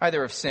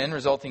 either of sin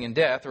resulting in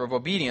death or of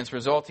obedience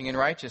resulting in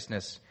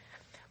righteousness?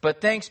 But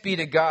thanks be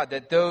to God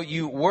that though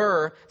you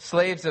were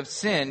slaves of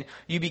sin,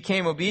 you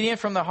became obedient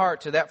from the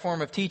heart to that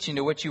form of teaching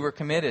to which you were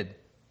committed.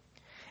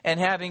 And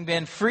having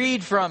been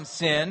freed from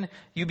sin,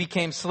 you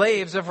became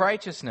slaves of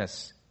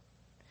righteousness.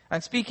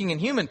 I'm speaking in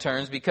human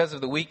terms because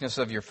of the weakness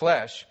of your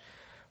flesh.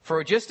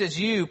 For just as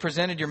you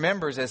presented your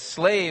members as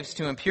slaves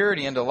to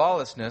impurity and to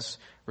lawlessness,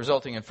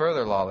 resulting in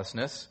further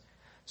lawlessness,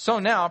 so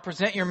now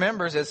present your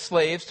members as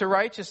slaves to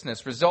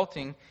righteousness,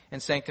 resulting in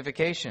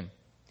sanctification.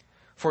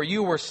 For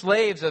you were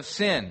slaves of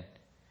sin.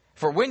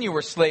 For when you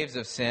were slaves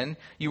of sin,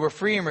 you were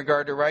free in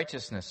regard to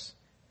righteousness.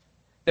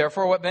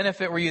 Therefore, what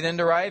benefit were you then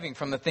deriving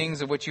from the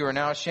things of which you are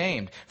now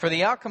ashamed? For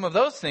the outcome of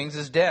those things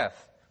is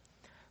death.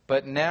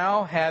 But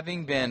now,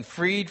 having been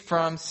freed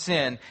from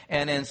sin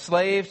and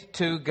enslaved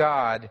to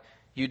God,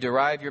 you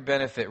derive your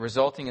benefit,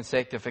 resulting in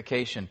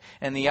sanctification,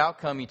 and the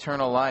outcome,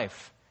 eternal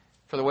life.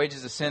 For the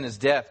wages of sin is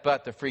death,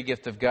 but the free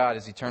gift of God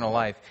is eternal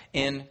life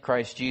in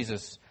Christ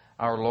Jesus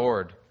our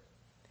Lord.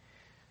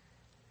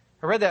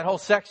 I read that whole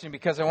section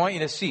because I want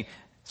you to see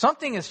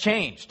something has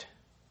changed.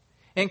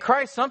 In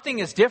Christ, something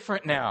is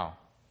different now.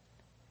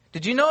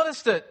 Did you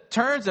notice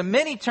the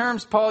many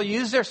terms Paul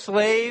used there?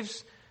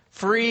 Slaves,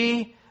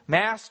 free,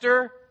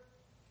 master.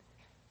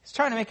 He's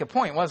trying to make a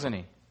point, wasn't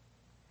he?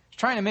 He's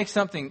trying to make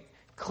something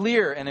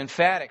clear and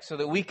emphatic so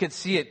that we could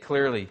see it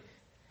clearly.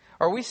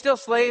 Are we still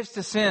slaves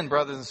to sin,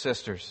 brothers and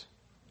sisters?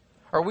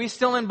 Are we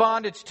still in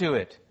bondage to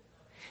it?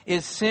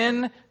 Is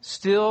sin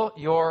still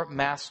your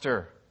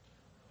master?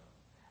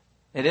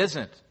 It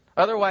isn't.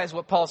 Otherwise,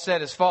 what Paul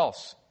said is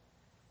false.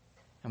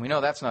 And we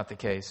know that's not the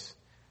case.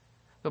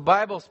 The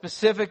Bible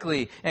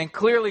specifically and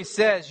clearly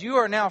says you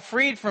are now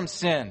freed from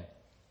sin.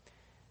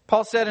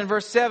 Paul said in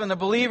verse 7, the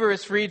believer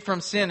is freed from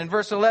sin. In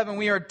verse 11,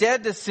 we are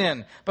dead to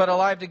sin, but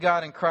alive to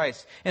God in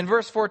Christ. In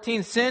verse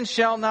 14, sin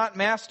shall not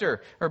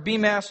master or be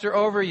master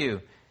over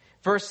you.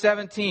 Verse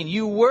 17,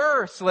 you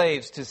were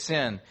slaves to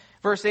sin.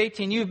 Verse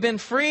 18, you've been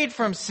freed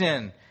from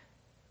sin.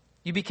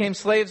 You became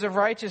slaves of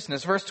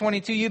righteousness. Verse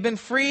 22, you've been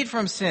freed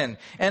from sin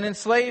and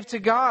enslaved to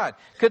God.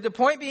 Could the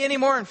point be any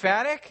more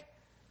emphatic?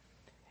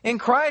 In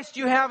Christ,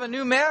 you have a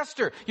new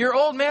master. Your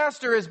old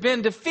master has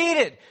been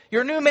defeated.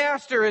 Your new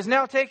master is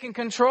now taking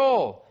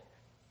control.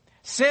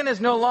 Sin is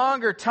no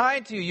longer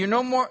tied to you. You're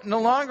no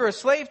longer a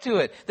slave to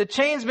it. The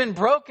chain's been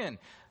broken.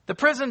 The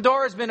prison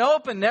door has been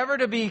opened, never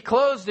to be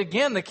closed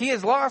again. The key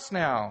is lost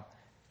now.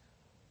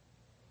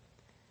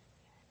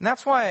 And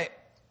that's why,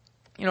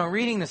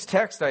 reading this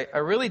text, I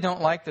really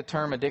don't like the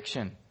term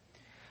addiction.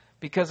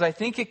 Because I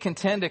think it can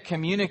tend to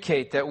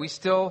communicate that we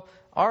still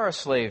are a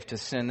slave to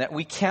sin, that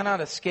we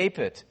cannot escape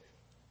it,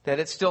 that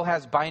it still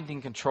has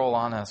binding control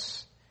on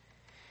us.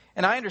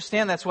 And I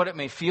understand that's what it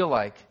may feel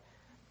like.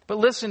 But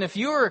listen, if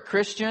you are a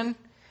Christian,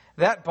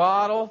 that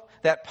bottle,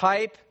 that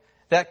pipe,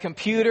 that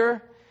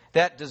computer,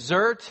 that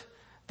dessert,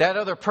 that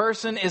other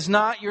person is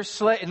not your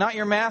slave, not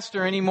your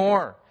master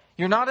anymore.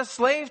 You're not a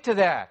slave to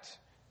that.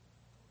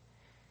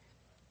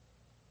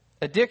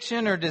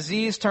 Addiction or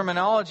disease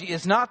terminology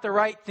is not the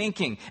right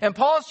thinking. And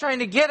Paul's trying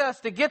to get us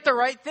to get the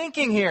right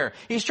thinking here.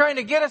 He's trying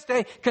to get us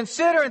to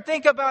consider and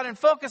think about and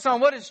focus on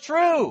what is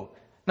true.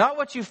 Not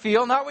what you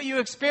feel, not what you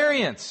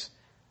experience.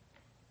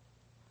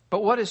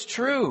 But what is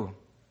true.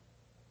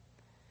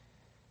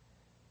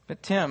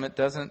 But Tim, it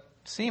doesn't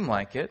seem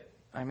like it.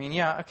 I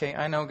mean,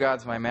 I know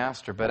God's my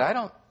master, but I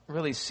don't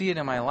really see it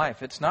in my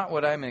life. It's not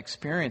what I'm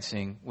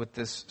experiencing with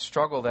this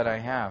struggle that I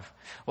have.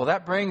 Well,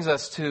 that brings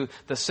us to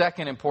the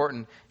second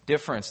important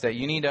difference that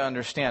you need to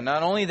understand.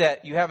 Not only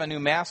that you have a new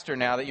master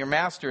now, that your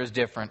master is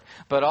different,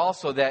 but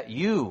also that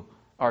you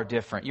are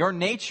different. Your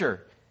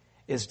nature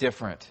is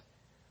different.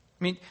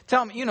 I mean,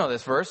 tell me, you know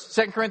this verse,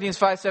 2 Corinthians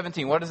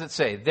 5:17. What does it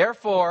say?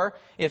 Therefore,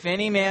 if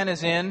any man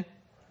is in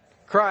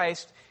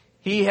Christ,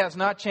 he has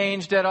not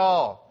changed at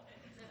all.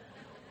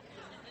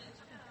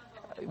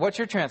 What's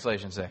your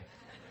translation say?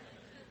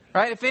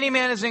 Right? If any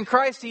man is in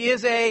Christ, he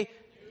is a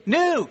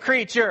new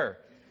creature,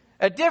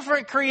 a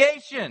different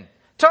creation,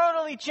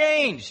 totally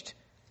changed.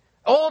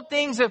 Old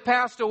things have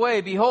passed away.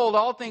 Behold,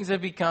 all things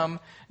have become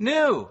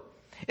new.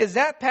 Is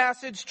that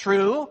passage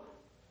true?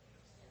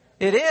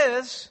 It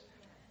is.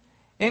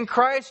 In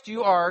Christ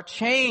you are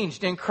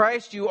changed. In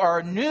Christ you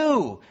are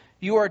new.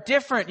 You are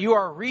different. You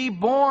are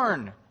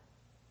reborn.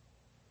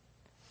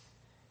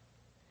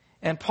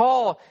 And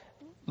Paul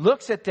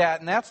looks at that,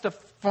 and that's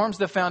forms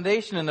the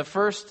foundation in the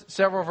first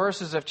several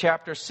verses of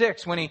chapter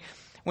 6. When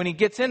he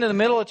gets into the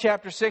middle of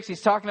chapter 6,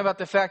 he's talking about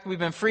the fact that we've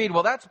been freed.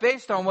 Well, that's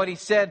based on what he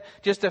said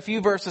just a few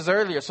verses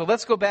earlier. So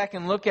let's go back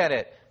and look at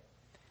it.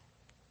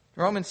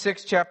 Romans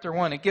 6, chapter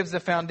 1. It gives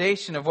the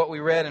foundation of what we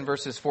read in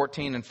verses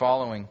 14 and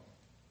following.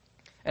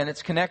 And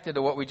it's connected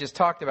to what we just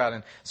talked about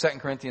in 2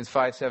 Corinthians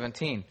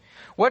 5:17.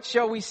 What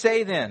shall we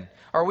say then?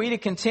 Are we to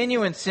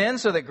continue in sin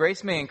so that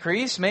grace may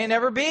increase? May it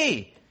never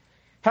be.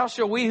 How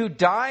shall we who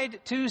died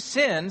to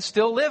sin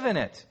still live in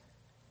it?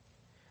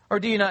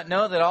 Or do you not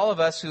know that all of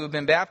us who have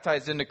been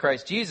baptized into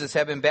Christ Jesus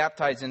have been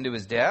baptized into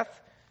his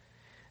death?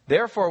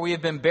 Therefore we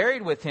have been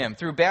buried with him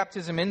through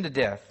baptism into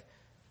death,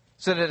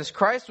 so that as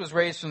Christ was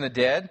raised from the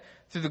dead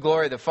through the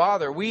glory of the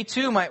Father, we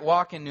too might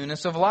walk in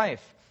newness of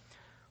life.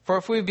 For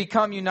if we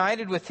become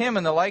united with him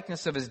in the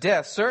likeness of his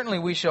death, certainly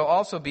we shall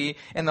also be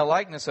in the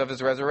likeness of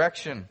his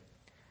resurrection.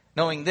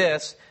 Knowing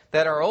this,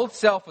 that our old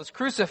self was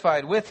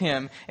crucified with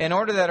him in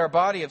order that our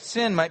body of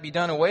sin might be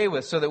done away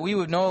with, so that we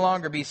would no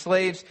longer be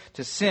slaves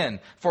to sin.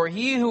 For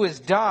he who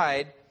has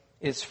died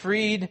is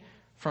freed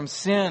from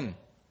sin.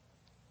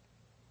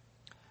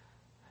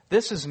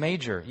 This is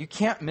major. You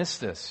can't miss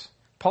this.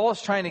 Paul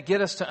is trying to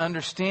get us to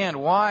understand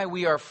why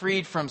we are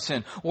freed from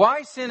sin.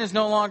 Why sin is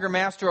no longer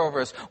master over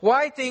us.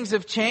 Why things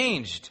have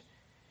changed.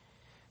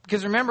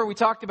 Because remember, we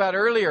talked about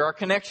earlier our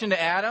connection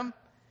to Adam.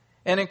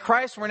 And in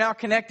Christ, we're now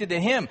connected to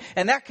him.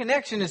 And that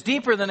connection is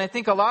deeper than I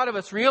think a lot of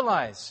us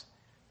realize.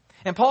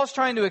 And Paul's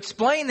trying to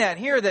explain that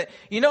here, that,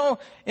 in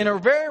a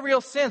very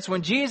real sense,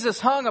 when Jesus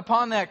hung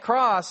upon that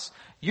cross,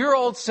 your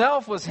old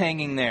self was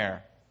hanging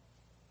there.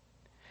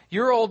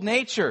 Your old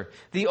nature,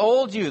 the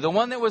old you, the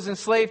one that was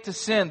enslaved to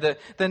sin,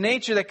 the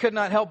nature that could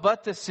not help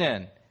but to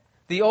sin,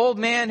 the old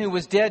man who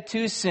was dead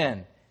to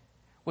sin,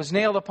 was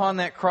nailed upon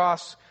that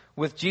cross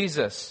with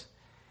Jesus.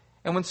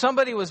 And when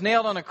somebody was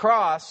nailed on a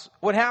cross,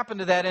 what happened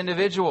to that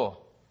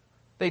individual?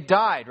 They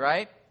died,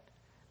 right?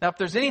 Now, if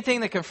there's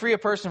anything that can free a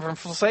person from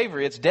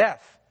slavery, it's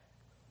death.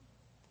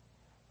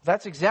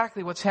 That's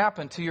exactly what's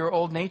happened to your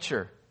old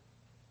nature.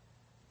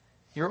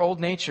 Your old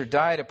nature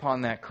died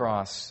upon that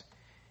cross.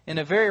 In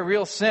a very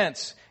real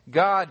sense,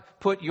 God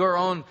put your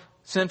own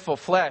sinful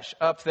flesh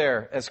up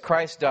there as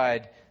Christ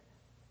died.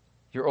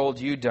 Your old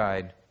you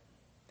died.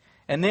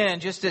 And then,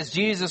 just as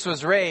Jesus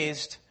was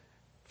raised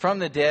from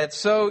the dead,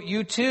 so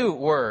you too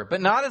were.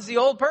 But not as the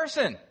old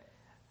person.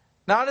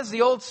 Not as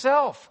the old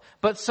self.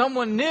 But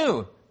someone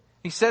new.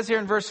 He says here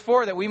in verse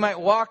 4 that we might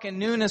walk in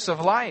newness of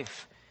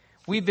life.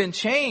 We've been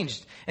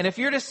changed. And if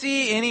you're to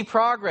see any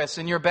progress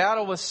in your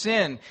battle with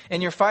sin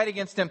and your fight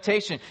against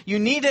temptation, you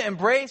need to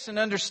embrace and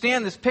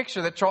understand this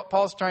picture that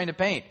Paul's trying to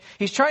paint.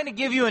 He's trying to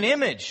give you an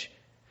image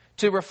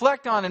to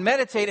reflect on and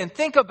meditate and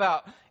think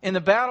about in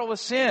the battle with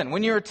sin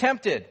when you're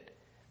tempted.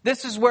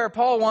 This is where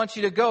Paul wants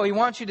you to go. He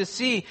wants you to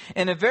see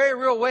in a very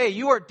real way,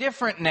 you are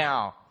different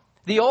now.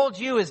 The old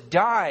you has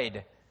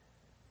died.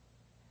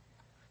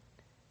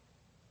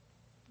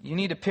 You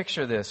need to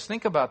picture this.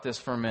 Think about this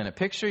for a minute.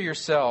 Picture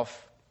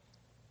yourself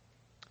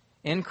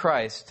in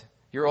Christ.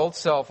 Your old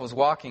self was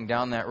walking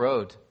down that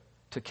road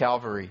to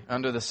Calvary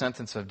under the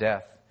sentence of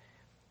death.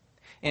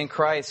 In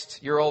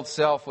Christ, your old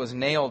self was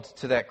nailed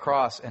to that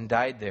cross and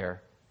died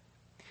there.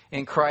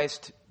 In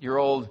Christ, your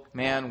old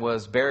man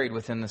was buried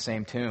within the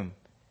same tomb.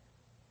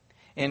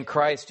 In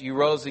Christ, you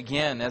rose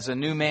again as a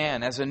new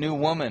man, as a new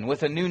woman,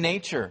 with a new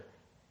nature.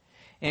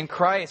 In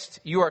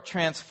Christ, you are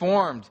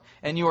transformed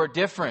and you are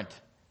different.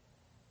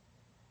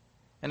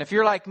 And if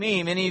you're like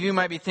me, many of you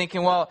might be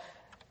thinking, well,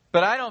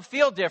 but I don't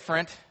feel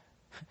different.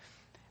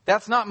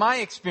 That's not my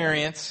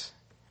experience.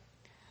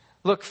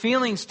 Look,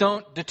 feelings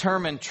don't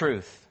determine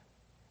truth.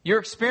 Your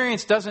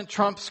experience doesn't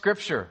trump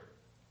Scripture.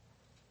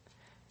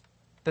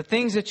 The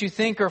things that you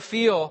think or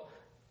feel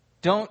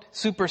don't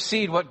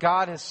supersede what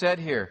God has said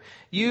here.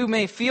 You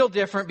may feel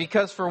different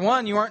because, for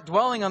one, you aren't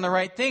dwelling on the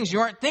right things. You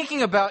aren't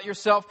thinking about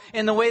yourself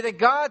in the way that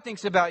God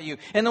thinks about you,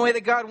 in the way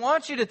that God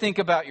wants you to think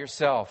about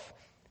yourself.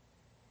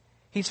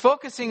 He's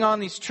focusing on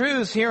these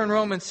truths here in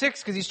Romans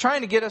 6 because he's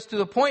trying to get us to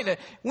the point that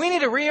we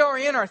need to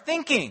reorient our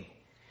thinking.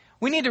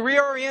 We need to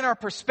reorient our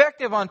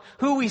perspective on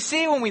who we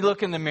see when we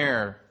look in the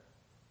mirror.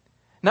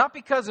 Not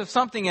because of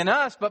something in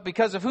us, but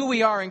because of who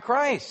we are in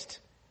Christ.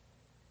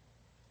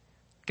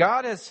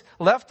 God has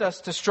left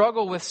us to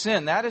struggle with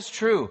sin. That is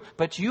true.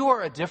 But you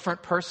are a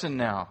different person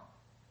now.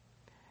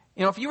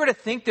 You know, if you were to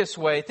think this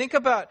way, think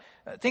about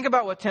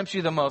what tempts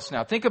you the most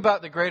now. Think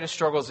about the greatest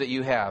struggles that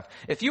you have.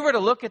 If you were to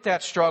look at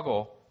that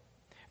struggle,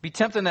 be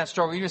tempted in that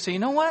struggle, you would say, you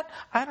know what?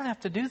 I don't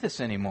have to do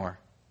this anymore.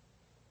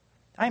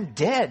 I'm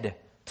dead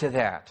to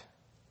that.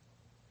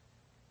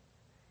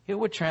 It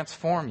would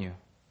transform you.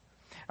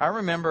 I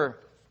remember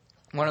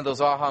one of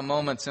those aha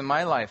moments in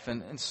my life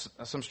and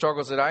some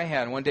struggles that I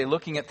had. One day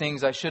looking at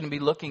things I shouldn't be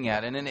looking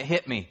at, and then it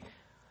hit me.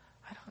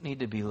 I don't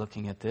need to be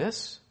looking at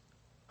this.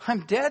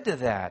 I'm dead to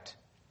that.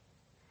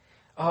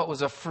 Oh, it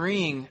was a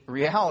freeing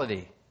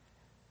reality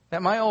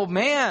that my old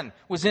man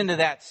was into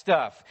that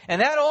stuff.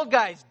 And that old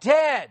guy's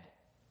dead.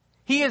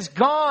 He is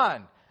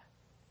gone.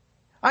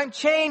 I'm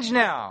changed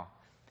now.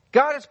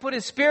 God has put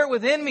His Spirit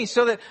within me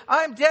so that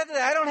I'm dead to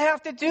that. I don't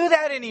have to do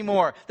that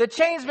anymore. The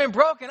chain's been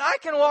broken. I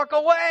can walk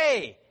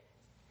away.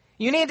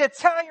 You need to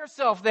tell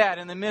yourself that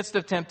in the midst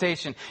of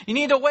temptation. You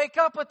need to wake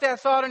up with that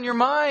thought in your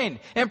mind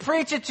and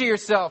preach it to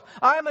yourself.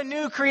 I'm a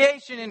new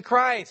creation in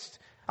Christ.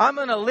 I'm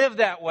going to live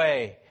that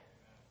way.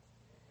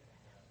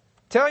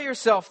 Tell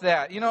yourself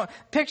that. You know,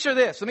 picture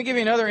this. Let me give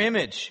you another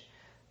image.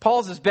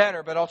 Paul's is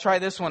better, but I'll try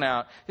this one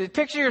out.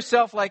 Picture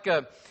yourself like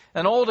an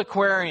old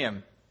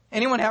aquarium.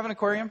 Anyone have an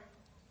aquarium?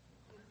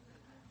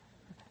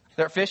 Is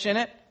there fish in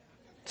it?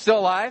 Still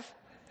alive?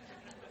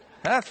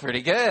 That's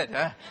pretty good.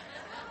 Huh?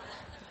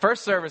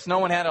 First service, no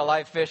one had a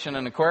live fish in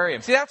an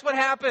aquarium. See, that's what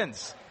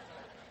happens.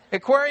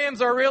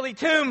 Aquariums are really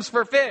tombs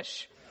for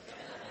fish.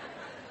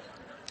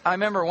 I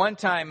remember one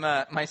time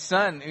my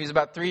son, he was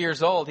about 3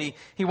 years old, he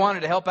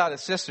wanted to help out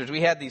his sisters.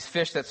 We had these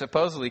fish that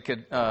supposedly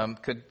could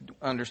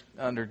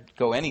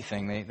undergo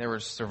anything. They were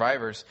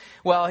survivors.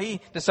 Well,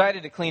 he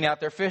decided to clean out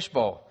their fish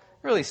bowl.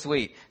 Really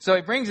sweet. So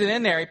he brings it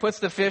in there, he puts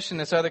the fish in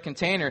this other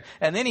container,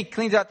 and then he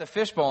cleans out the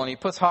fish bowl and he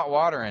puts hot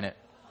water in it.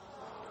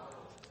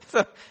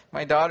 So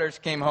my daughters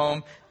came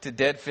home to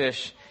dead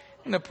fish,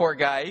 and the poor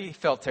guy, he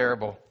felt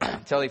terrible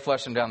until he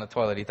flushed them down the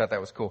toilet. He thought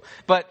that was cool.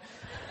 But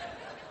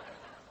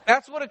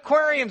that's what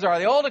aquariums are.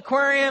 The old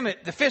aquarium,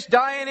 the fish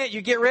die in it,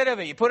 you get rid of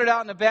it. You put it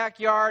out in the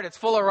backyard, it's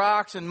full of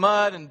rocks and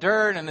mud and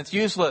dirt, and it's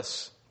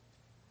useless.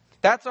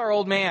 That's our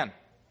old man.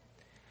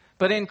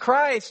 But in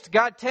Christ,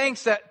 God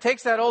takes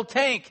that old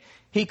tank,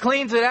 He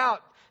cleans it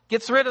out,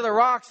 gets rid of the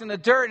rocks and the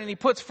dirt, and He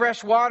puts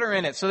fresh water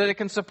in it so that it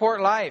can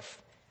support life.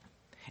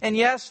 And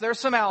yes, there's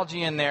some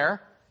algae in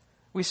there.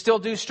 We still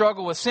do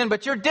struggle with sin,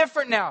 but you're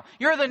different now.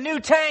 You're the new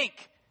tank.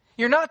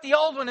 You're not the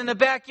old one in the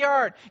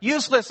backyard,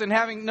 useless and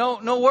having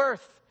no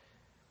worth.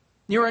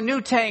 You're a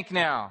new tank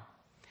now.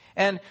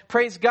 And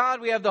praise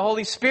God, we have the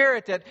Holy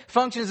Spirit that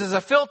functions as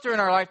a filter in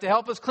our life to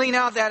help us clean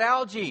out that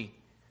algae.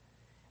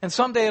 And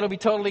someday it'll be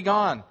totally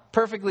gone.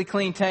 Perfectly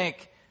clean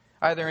tank,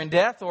 either in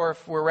death or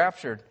if we're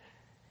raptured.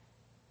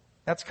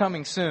 That's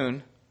coming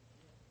soon.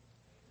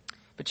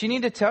 But you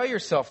need to tell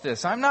yourself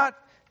this. I'm not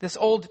this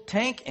old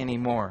tank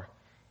anymore.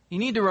 You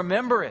need to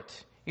remember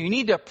it. You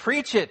need to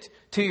preach it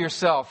to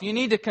yourself. You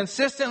need to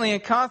consistently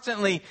and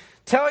constantly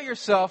tell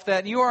yourself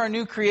that you are a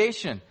new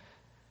creation.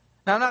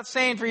 Now, I'm not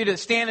saying for you to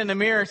stand in the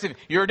mirror and say,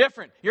 you're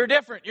different, you're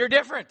different, you're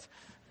different.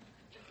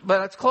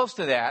 But it's close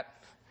to that.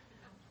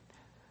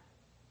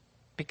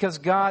 Because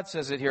God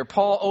says it here.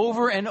 Paul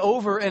over and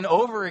over and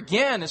over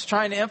again is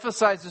trying to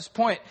emphasize this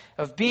point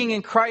of being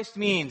in Christ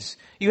means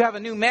you have a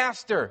new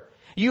master.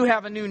 You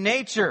have a new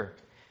nature.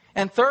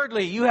 And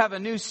thirdly, you have a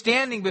new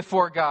standing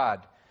before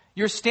God.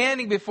 Your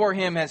standing before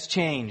Him has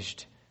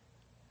changed.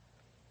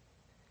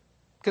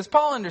 Because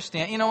Paul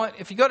understands, you know what,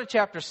 if you go to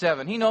chapter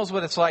 7, he knows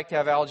what it's like to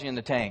have algae in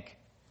the tank.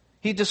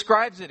 He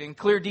describes it in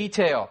clear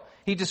detail.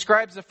 He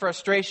describes the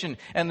frustration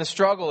and the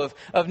struggle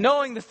of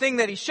knowing the thing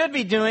that he should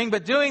be doing,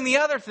 but doing the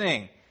other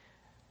thing.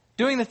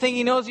 Doing the thing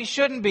he knows he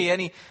shouldn't be,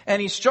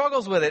 and he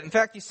struggles with it. In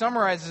fact, he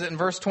summarizes it in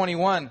verse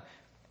 21,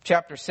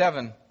 chapter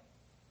 7.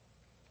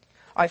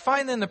 I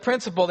find then the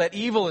principle that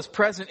evil is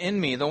present in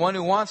me, the one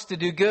who wants to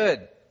do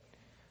good.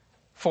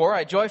 For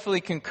I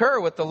joyfully concur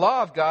with the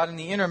law of God in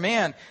the inner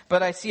man,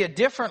 but I see a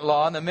different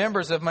law in the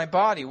members of my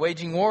body,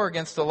 waging war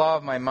against the law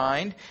of my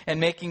mind, and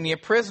making me a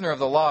prisoner of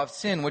the law of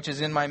sin which is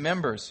in my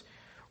members.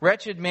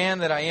 Wretched man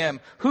that I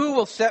am, who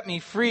will set me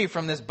free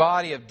from this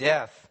body of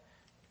death?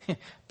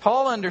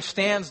 Paul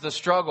understands the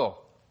struggle.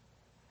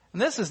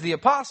 And this is the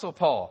Apostle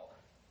Paul.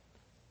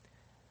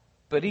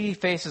 But he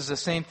faces the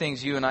same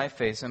things you and I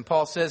face. And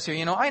Paul says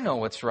here, I know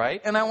what's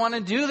right, and I want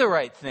to do the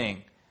right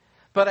thing.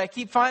 But I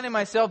keep finding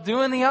myself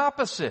doing the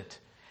opposite.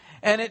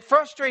 And it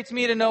frustrates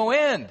me to no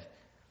end.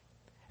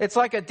 It's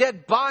like a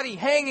dead body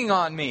hanging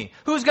on me.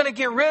 Who's going to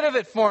get rid of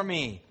it for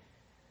me?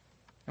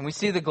 And we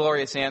see the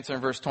glorious answer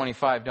in verse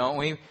 25, don't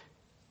we?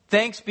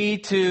 Thanks be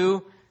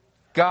to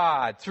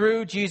God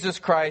through Jesus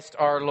Christ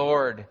our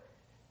Lord.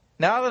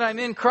 Now that I'm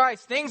in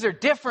Christ, things are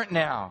different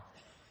now.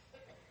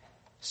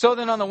 So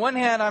then on the one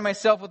hand, I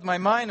myself with my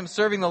mind am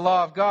serving the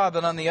law of God,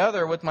 but on the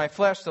other, with my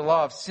flesh, the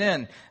law of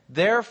sin.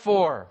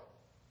 Therefore,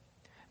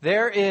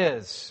 there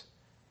is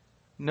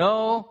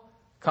no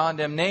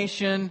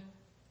condemnation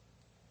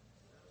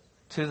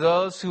to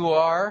those who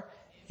are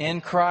in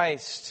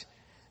Christ.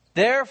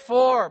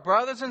 Therefore,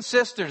 brothers and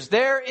sisters,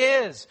 there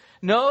is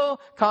no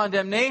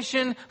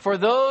condemnation for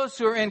those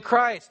who are in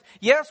Christ.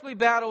 Yes, we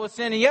battle with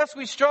sin, and yes,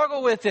 we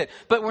struggle with it,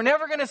 but we're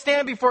never going to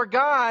stand before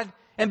God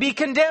and be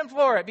condemned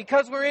for it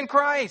because we're in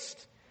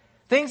Christ.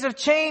 Things have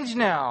changed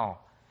now.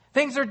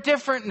 Things are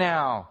different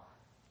now.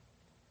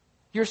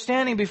 Your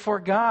standing before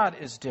God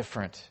is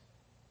different.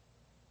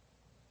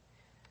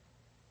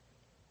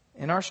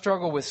 In our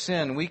struggle with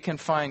sin, we can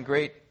find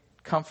great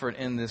comfort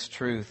in this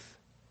truth.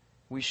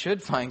 We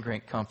should find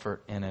great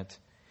comfort in it.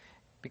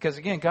 Because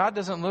again, God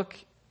doesn't look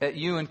at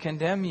you and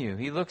condemn you.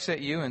 He looks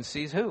at you and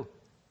sees who?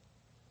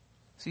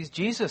 Sees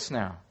Jesus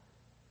now.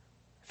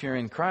 If you're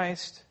in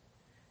Christ.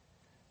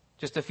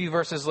 Just a few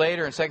verses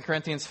later in 2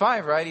 Corinthians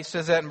 5, right? He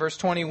says that in verse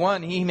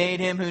 21. He made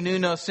him who knew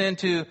no sin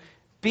to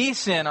be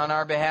sin on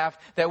our behalf,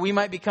 that we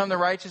might become the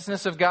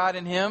righteousness of God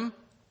in him.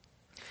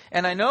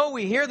 And I know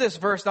we hear this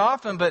verse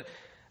often, but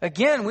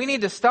again, we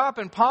need to stop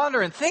and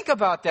ponder and think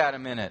about that a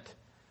minute.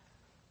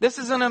 This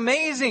is an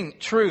amazing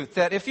truth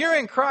that if you're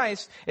in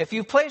Christ, if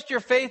you've placed your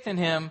faith in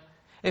Him,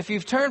 if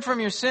you've turned from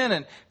your sin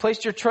and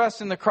placed your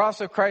trust in the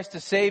cross of Christ to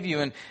save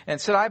you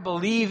and said, I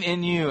believe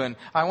in you and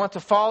I want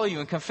to follow you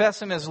and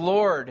confess Him as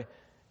Lord,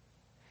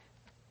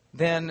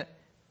 then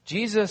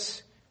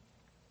Jesus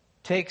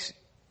takes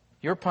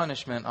your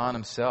punishment on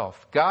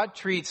Himself. God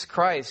treats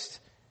Christ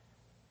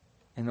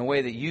in the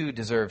way that you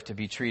deserve to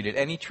be treated.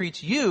 And He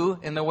treats you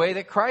in the way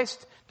that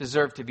Christ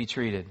deserved to be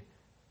treated.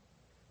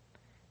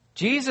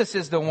 Jesus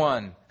is the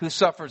one who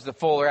suffers the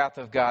full wrath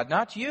of God,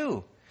 not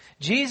you.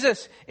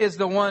 Jesus is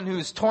the one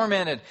who's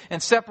tormented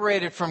and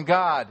separated from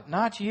God,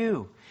 not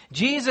you.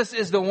 Jesus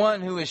is the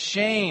one who is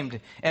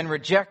shamed and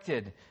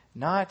rejected,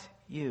 not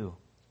you.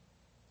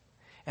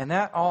 And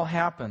that all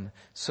happened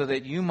so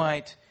that you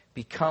might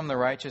become the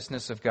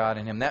righteousness of God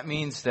in Him. That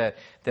means that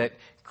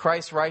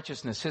Christ's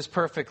righteousness, His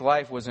perfect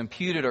life, was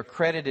imputed or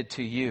credited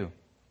to you.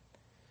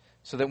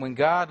 So that when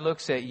God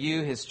looks at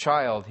you, His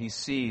child, He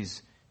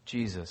sees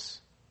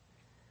Jesus.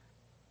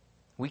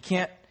 We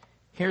can't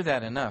hear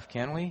that enough,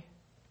 can we?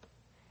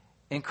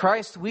 In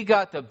Christ, we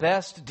got the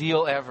best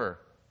deal ever.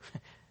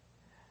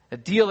 A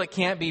deal that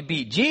can't be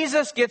beat.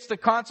 Jesus gets the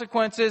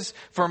consequences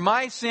for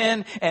my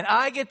sin, and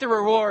I get the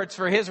rewards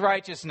for His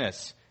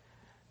righteousness.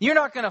 You're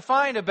not going to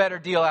find a better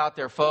deal out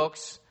there,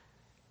 folks.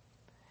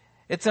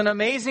 It's an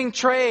amazing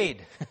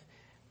trade.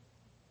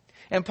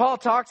 And Paul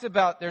talks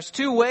about, there's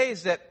two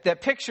ways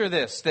that picture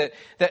this,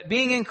 that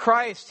being in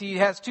Christ, he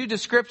has two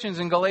descriptions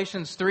in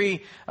Galatians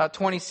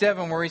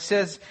 3:27, where he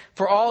says,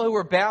 for all who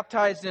were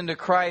baptized into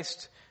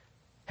Christ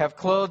have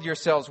clothed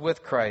yourselves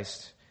with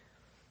Christ.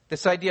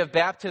 This idea of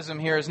baptism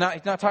here is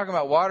he's not talking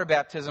about water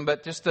baptism,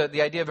 but just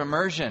the idea of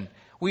immersion.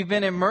 We've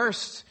been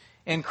immersed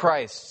in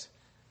Christ.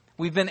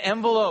 We've been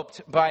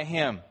enveloped by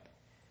Him.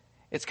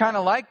 It's kind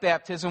of like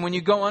baptism. When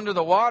you go under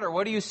the water,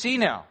 what do you see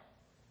now?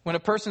 When a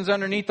person's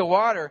underneath the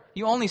water,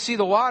 you only see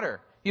the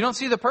water. You don't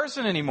see the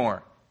person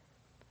anymore.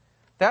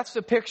 That's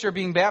the picture of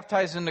being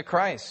baptized into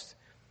Christ.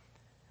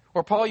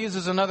 Or Paul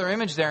uses another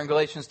image there in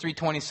Galatians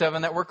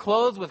 3:27, that we're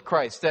clothed with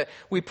Christ, that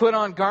we put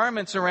on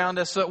garments around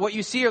us. So what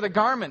you see are the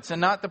garments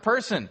and not the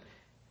person.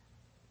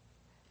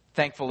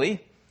 Thankfully.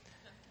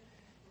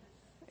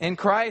 In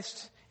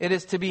Christ, it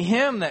is to be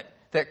Him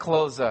that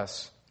clothes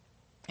us.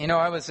 You know,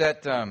 I was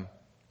at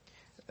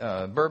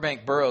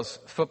Burbank Burroughs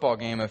football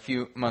game a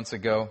few months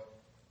ago,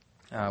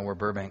 where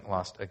Burbank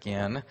lost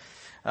again.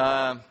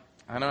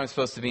 I know I'm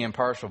supposed to be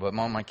impartial, but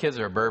my kids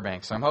are at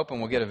Burbank, so I'm hoping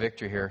we'll get a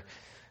victory here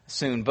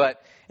soon.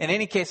 But in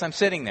any case, I'm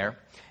sitting there,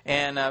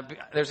 and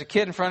there's a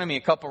kid in front of me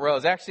a couple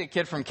rows, actually a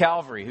kid from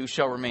Calvary, who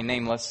shall remain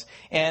nameless,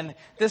 and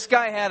this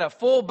guy had a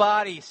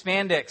full-body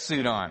spandex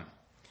suit on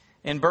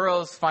in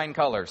Burroughs fine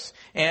colors,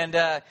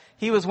 and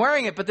he was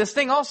wearing it, but this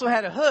thing also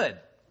had a hood.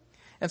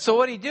 And so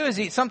what he'd do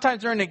is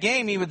sometimes during the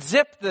game, he would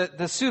zip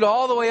the suit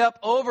all the way up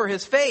over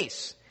his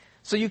face,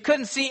 so you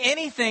couldn't see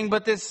anything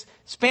but this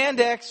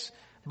spandex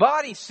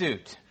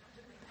bodysuit.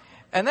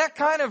 And that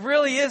kind of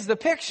really is the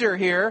picture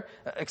here,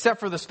 except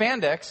for the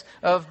spandex,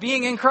 of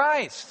being in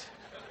Christ.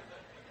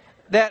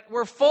 That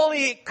we're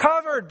fully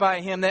covered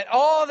by Him. That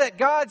all that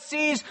God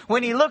sees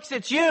when He looks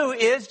at you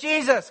is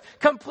Jesus.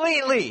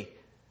 Completely.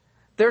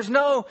 There's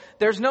no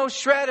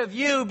shred of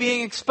you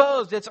being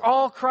exposed. It's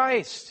all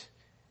Christ.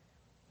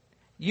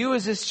 You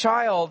as His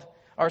child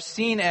are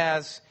seen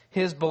as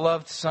His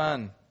beloved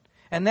Son.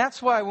 And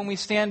that's why when we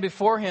stand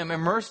before Him,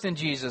 immersed in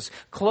Jesus,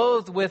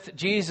 clothed with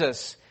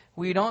Jesus,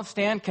 we don't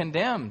stand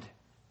condemned.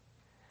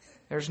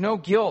 There's no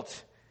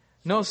guilt,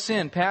 no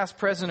sin, past,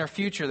 present, or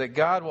future, that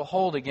God will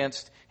hold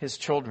against His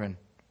children.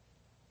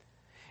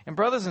 And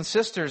brothers and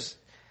sisters,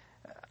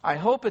 I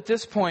hope at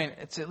this point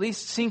it's at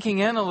least sinking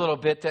in a little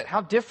bit that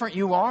how different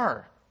you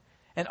are.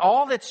 And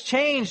all that's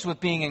changed with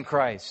being in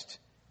Christ.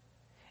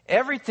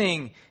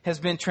 Everything has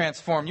been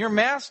transformed. Your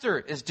master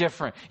is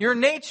different. Your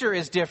nature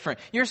is different.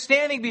 Your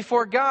standing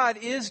before God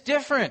is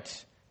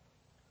different.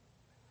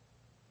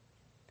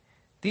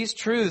 These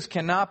truths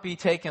cannot be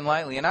taken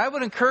lightly. And I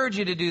would encourage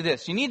you to do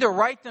this. You need to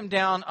write them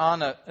down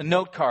on a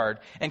note card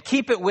and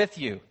keep it with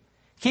you.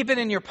 Keep it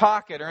in your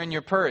pocket or in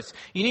your purse.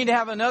 You need to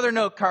have another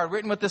note card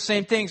written with the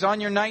same things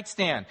on your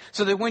nightstand,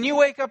 so that when you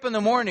wake up in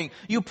the morning,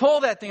 you pull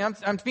that thing.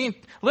 I'm being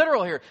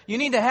literal here. You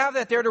need to have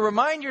that there to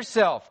remind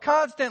yourself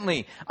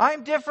constantly,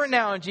 I'm different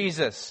now in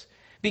Jesus.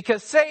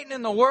 Because Satan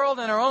and the world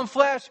and our own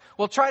flesh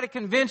will try to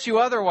convince you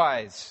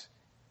otherwise.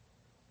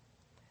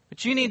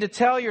 But you need to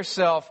tell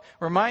yourself,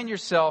 remind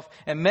yourself,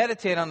 and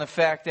meditate on the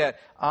fact that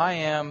I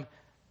am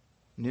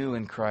new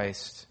in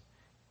Christ.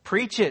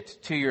 Preach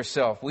it to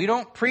yourself. We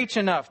don't preach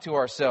enough to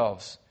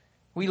ourselves.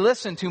 We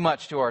listen too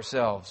much to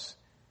ourselves.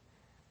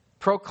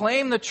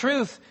 Proclaim the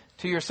truth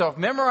to yourself.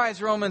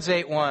 Memorize Romans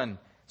 8:1,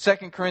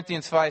 2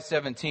 Corinthians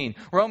 5:17,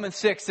 Romans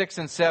 6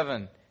 and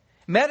 7.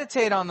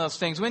 Meditate on those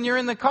things when you're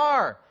in the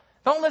car.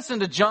 Don't listen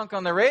to junk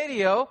on the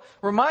radio.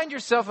 Remind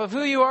yourself of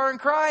who you are in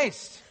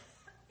Christ.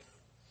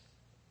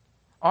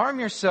 Arm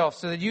yourself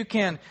so that you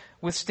can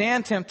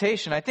withstand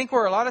temptation. I think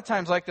we're a lot of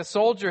times like the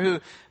soldier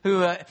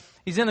who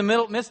he's in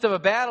the midst of a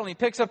battle and he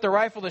picks up the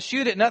rifle to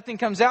shoot it. Nothing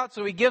comes out,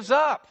 so he gives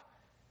up.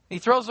 He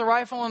throws the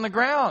rifle on the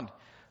ground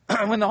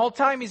when the whole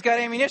time he's got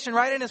ammunition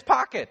right in his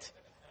pocket.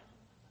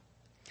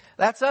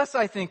 That's us,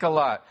 I think, a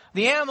lot.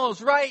 The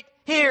ammo's right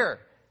here.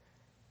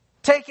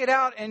 Take it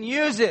out and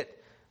use it.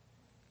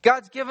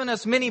 God's given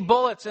us many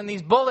bullets, and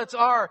these bullets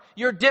are,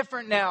 you're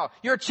different now.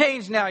 You're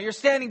changed now. You're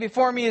standing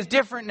before me as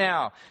different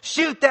now.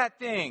 Shoot that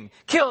thing.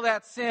 Kill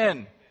that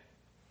sin.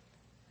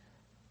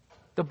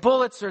 The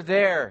bullets are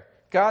there.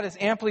 God has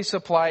amply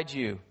supplied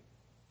you.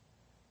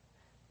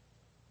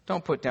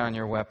 Don't put down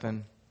your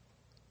weapon.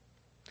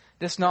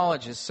 This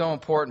knowledge is so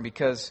important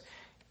because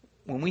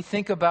when we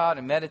think about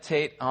and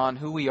meditate on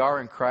who we are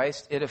in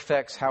Christ, it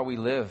affects how we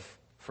live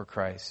for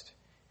Christ.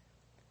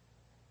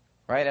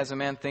 Right? As a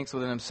man thinks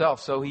within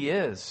himself, so he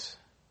is.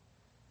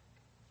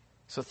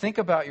 So think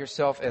about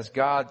yourself as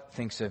God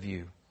thinks of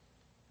you.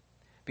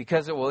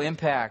 Because it will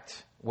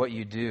impact what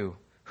you do.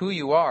 Who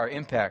you are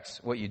impacts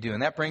what you do.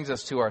 And that brings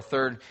us to our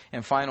third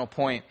and final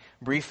point,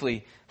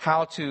 briefly,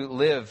 how you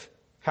live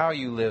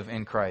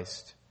in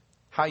Christ.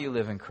 How you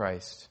live in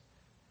Christ.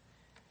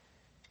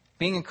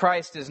 Being in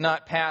Christ is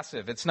not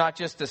passive. It's not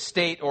just a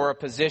state or a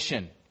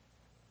position.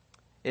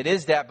 It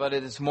is that, but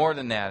it is more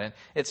than that. And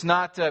it's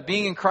not,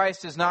 being in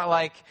Christ is not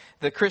like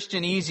the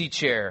Christian easy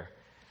chair.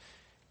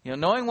 You know,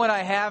 knowing what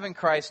I have in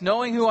Christ,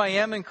 knowing who I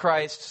am in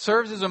Christ,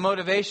 serves as a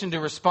motivation to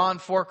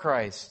respond for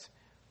Christ.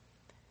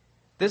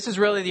 This is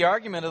really the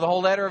argument of the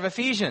whole letter of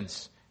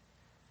Ephesians.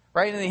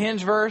 Right in the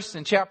hinge verse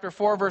in chapter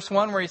 4, verse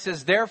 1, where he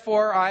says,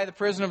 "Therefore I, the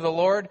prisoner of the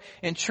Lord,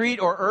 entreat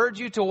or urge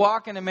you to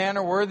walk in a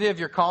manner worthy of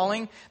your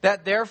calling."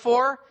 That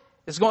therefore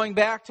is going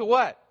back to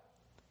what?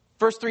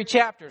 First 3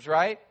 chapters,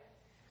 right?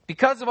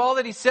 Because of all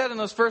that he said in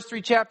those first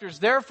 3 chapters,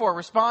 therefore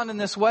respond in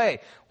this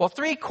way. Well,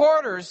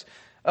 3/4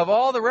 of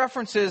all the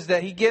references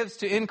that he gives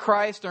to in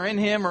Christ or in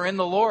him or in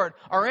the Lord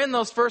are in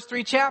those first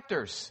 3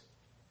 chapters.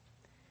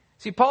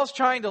 See, Paul's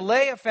trying to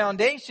lay a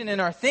foundation in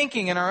our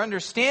thinking and our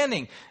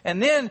understanding.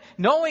 And then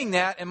knowing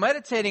that and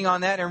meditating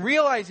on that and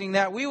realizing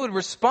that, we would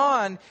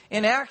respond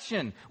in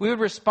action. We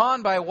would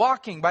respond by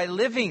walking, by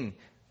living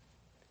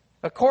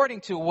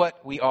according to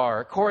what we are,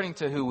 according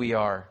to who we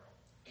are.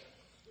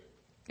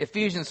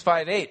 Ephesians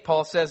 5:8,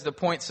 Paul says the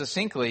point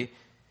succinctly,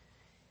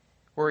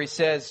 where he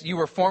says, you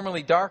were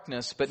formerly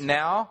darkness, but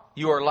now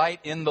you are light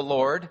in the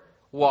Lord.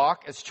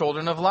 Walk as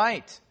children of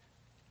light.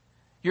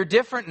 You're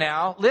different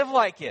now. Live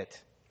like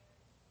it.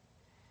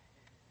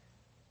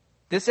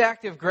 This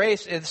act of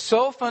grace is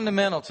so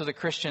fundamental to the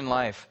Christian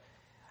life.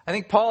 I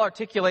think Paul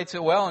articulates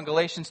it well in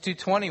Galatians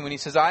 2:20 when he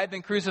says, I have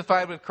been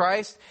crucified with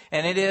Christ,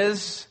 and it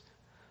is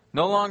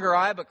no longer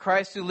I, but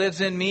Christ who lives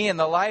in me. And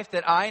the life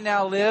that I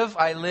now live,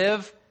 I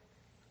live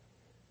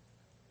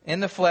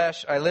in the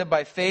flesh. I live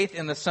by faith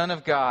in the Son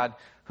of God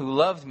who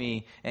loved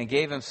me and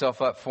gave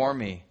himself up for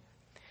me.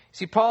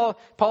 See, Paul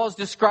is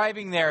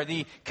describing there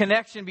the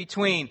connection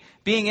between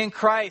being in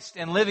Christ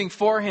and living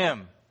for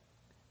him.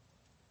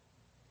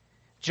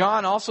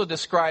 John also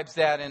describes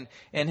that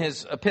in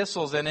his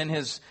epistles and in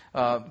his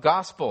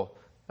gospel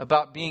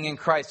about being in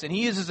Christ. And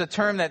he uses a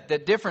term that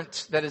is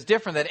different,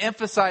 that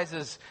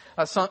emphasizes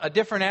a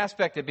different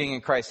aspect of being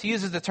in Christ. He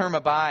uses the term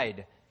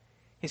abide.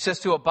 He says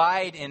to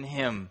abide in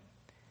him.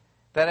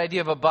 That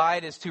idea of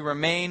abide is to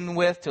remain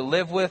with, to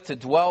live with, to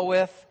dwell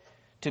with,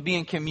 to be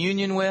in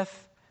communion with.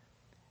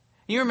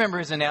 You remember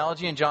his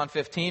analogy in John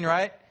 15,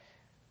 right?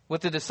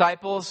 With the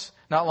disciples,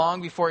 not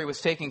long before he was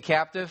taken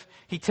captive.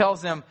 He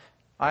tells them,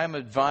 I am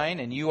a vine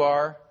and you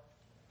are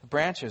the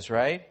branches,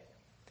 right?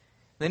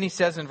 Then he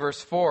says in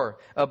verse 4,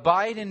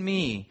 abide in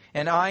me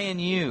and I in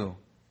you.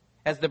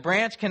 As the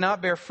branch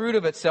cannot bear fruit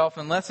of itself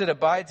unless it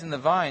abides in the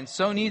vine,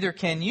 so neither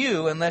can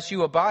you unless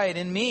you abide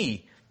in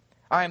me.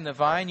 I am the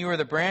vine, you are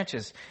the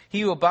branches.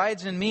 He who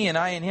abides in me and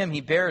I in him,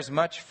 he bears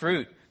much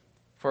fruit.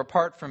 For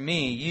apart from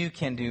me, you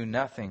can do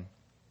nothing.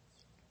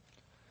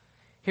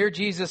 Here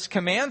Jesus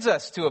commands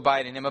us to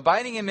abide in him.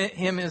 Abiding in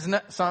him is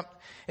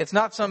it's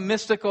not some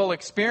mystical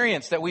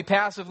experience that we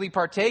passively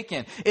partake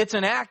in. It's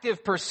an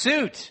active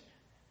pursuit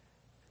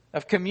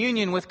of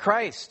communion with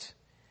Christ.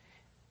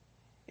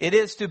 It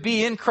is to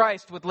be in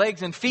Christ with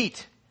legs and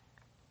feet.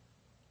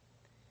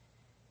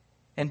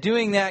 And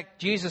doing that,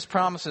 Jesus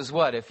promises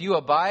what? If you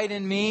abide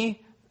in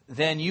me,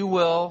 then you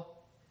will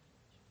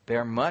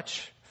bear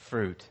much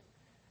fruit.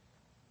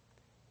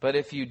 But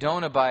if you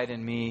don't abide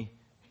in me,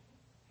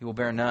 you will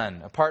bear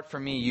none. Apart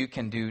from me, you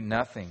can do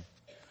nothing.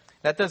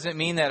 That doesn't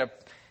mean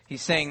that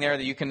he's saying there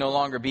that you can no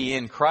longer be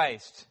in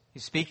Christ.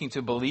 He's speaking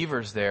to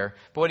believers there.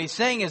 But what he's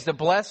saying is the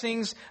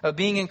blessings of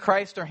being in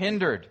Christ are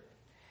hindered.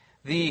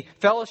 The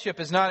fellowship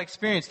is not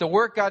experienced. The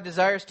work God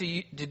desires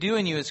to do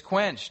in you is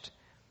quenched.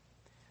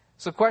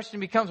 So the question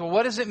becomes, well,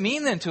 what does it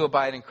mean then to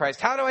abide in Christ?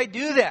 How do I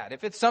do that?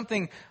 If it's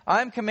something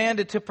I'm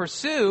commanded to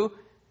pursue,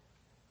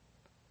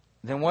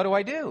 then what do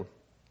I do?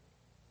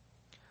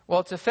 Well,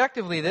 it's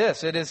effectively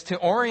this. It is to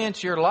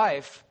orient your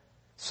life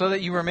so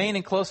that you remain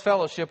in close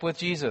fellowship with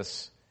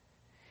Jesus.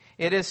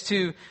 It is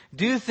to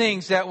do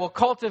things that will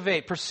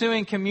cultivate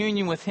pursuing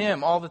communion with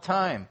him all the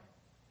time.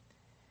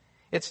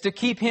 It's to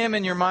keep him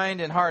in your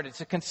mind and heart. It's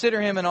to consider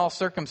him in all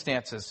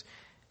circumstances.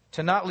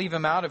 To not leave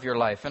him out of your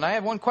life. And I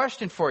have one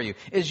question for you.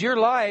 Is your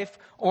life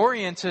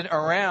oriented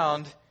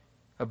around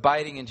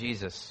abiding in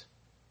Jesus?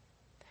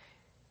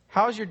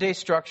 How is your day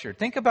structured?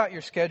 Think about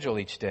your schedule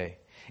each day.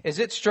 Is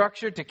it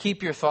structured to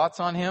keep your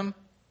thoughts on him?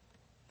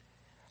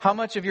 How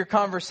much of your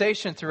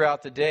conversation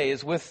throughout the day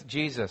is with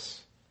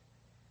Jesus?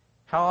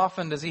 How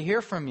often does he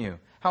hear from you?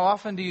 How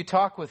often do you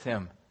talk with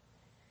him?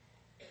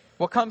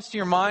 What comes to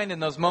your mind in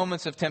those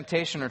moments of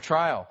temptation or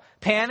trial?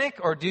 Panic,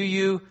 or do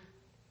you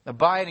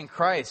abide in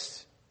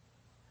Christ?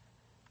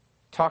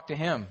 Talk to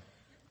him.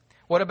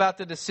 What about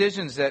the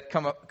decisions that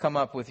come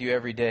up with you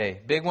every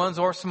day? Big ones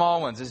or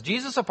small ones? Is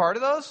Jesus a part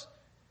of those?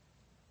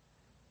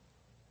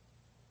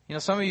 You know,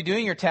 some of you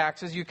doing your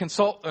taxes, you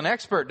consult an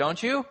expert,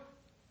 don't you?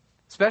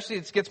 Especially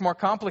as it gets more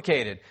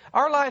complicated.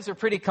 Our lives are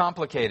pretty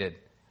complicated.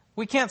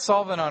 We can't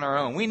solve it on our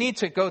own. We need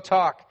to go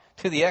talk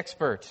to the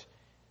expert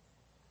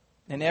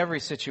in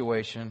every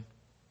situation.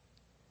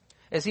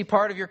 Is he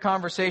part of your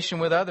conversation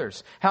with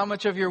others? How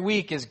much of your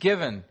week is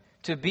given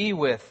to be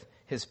with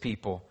his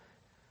people?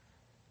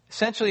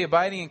 Essentially,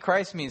 abiding in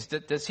Christ means,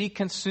 does he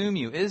consume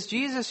you? Is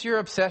Jesus your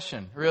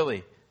obsession,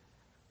 really?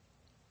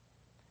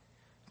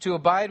 To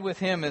abide with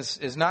him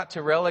is not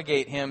to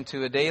relegate him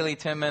to a daily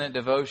 10-minute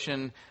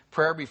devotion,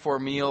 prayer before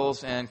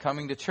meals, and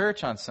coming to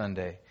church on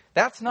Sunday.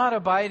 That's not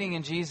abiding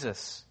in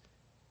Jesus.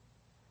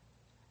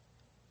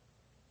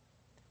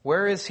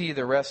 Where is he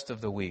the rest of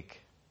the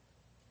week?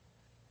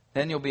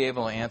 Then you'll be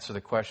able to answer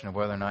the question of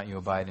whether or not you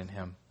abide in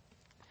him.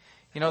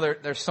 You know,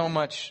 there's so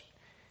much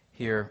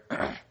here.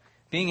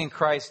 Being in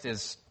Christ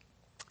is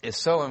is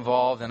so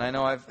involved, and I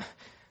know I've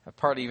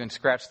partly even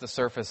scratched the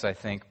surface, I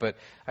think, but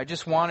I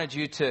just wanted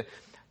you to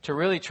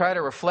really try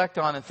to reflect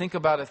on and think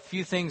about a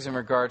few things in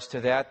regards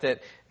to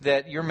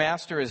that your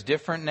master is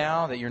different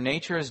now, that your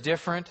nature is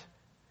different,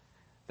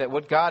 that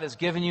what God has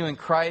given you in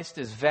Christ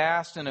is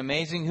vast and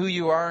amazing, who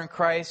you are in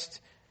Christ,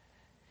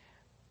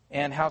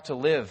 and how to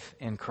live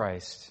in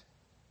Christ.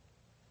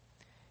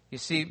 You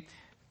see,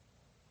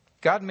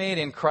 God made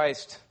in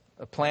Christ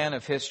a plan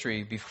of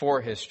history before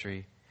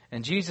history,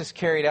 and Jesus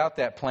carried out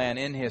that plan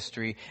in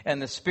history,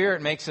 and the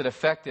Spirit makes it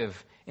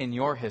effective in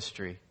your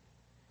history.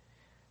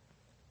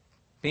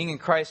 Being in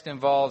Christ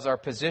involves our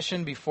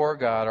position before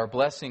God, our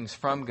blessings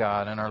from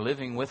God, and our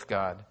living with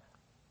God.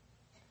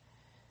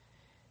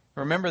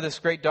 Remember, this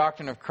great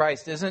doctrine of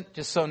Christ isn't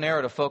just so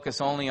narrow to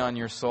focus only on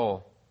your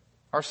soul.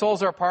 Our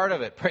souls are part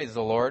of it, praise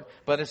the Lord,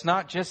 but it's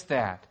not just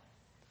that.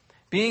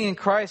 Being in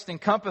Christ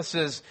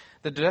encompasses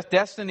the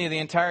destiny of the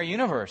entire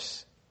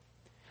universe.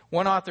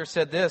 One author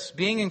said this,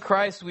 being in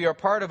Christ, we are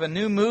part of a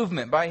new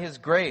movement by His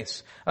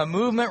grace, a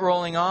movement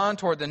rolling on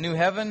toward the new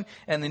heaven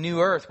and the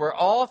new earth, where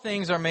all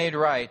things are made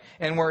right,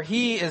 and where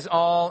He is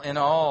all in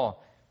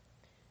all.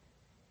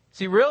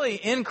 See, really,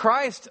 in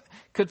Christ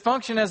could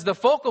function as the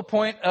focal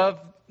point of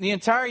the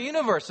entire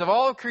universe, of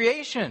all of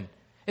creation.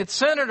 It's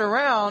centered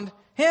around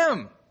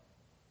Him.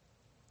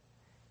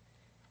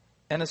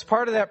 And as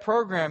part of that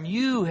program,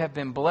 you have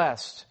been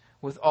blessed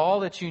with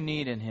all that you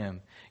need in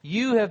Him.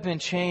 You have been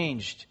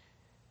changed.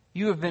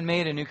 You have been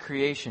made a new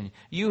creation.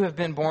 You have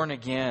been born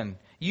again.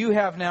 You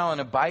have now an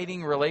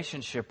abiding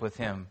relationship with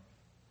Him.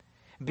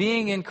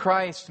 Being in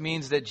Christ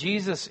means that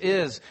Jesus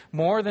is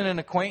more than an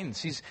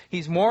acquaintance.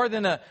 He's more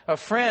than a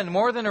friend,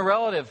 more than a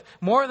relative,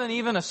 more than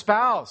even a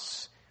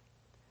spouse.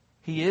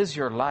 He is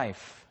your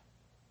life.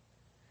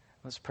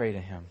 Let's pray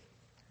to Him.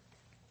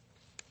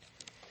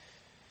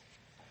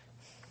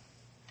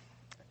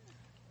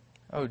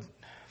 Oh,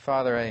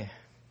 Father,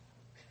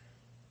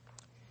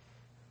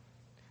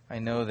 I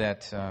know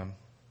that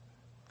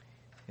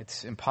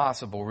it's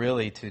impossible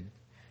really to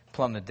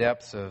plumb the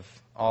depths of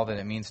all that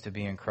it means to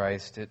be in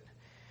Christ. It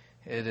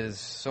is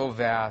so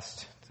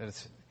vast that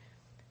it's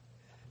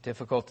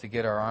difficult to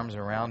get our arms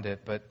around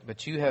it,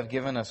 but you have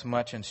given us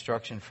much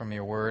instruction from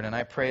your word, and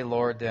I pray,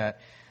 Lord,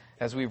 that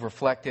as we've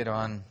reflected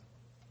on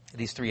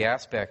these three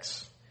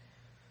aspects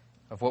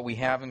of what we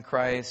have in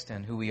Christ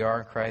and who we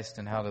are in Christ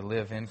and how to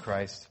live in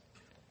Christ,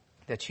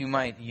 that you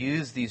might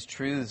use these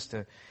truths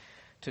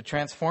to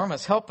transform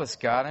us. Help us,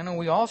 God. I know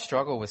we all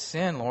struggle with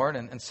sin, Lord,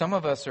 and some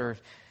of us are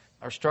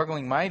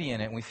struggling mighty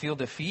in it, and we feel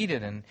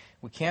defeated, and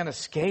we can't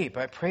escape.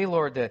 I pray,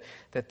 Lord,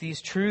 that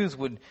these truths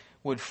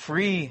would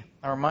free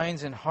our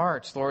minds and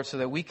hearts, Lord, so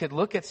that we could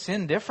look at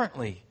sin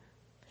differently,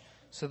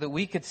 so that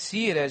we could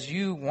see it as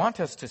you want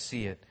us to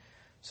see it,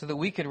 so that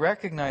we could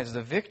recognize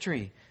the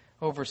victory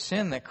over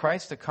sin that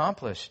Christ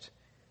accomplished,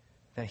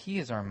 that He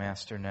is our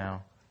master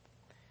now.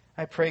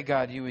 I pray,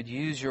 God, you would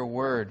use your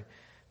word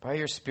by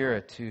your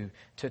Spirit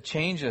to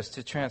change us,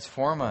 to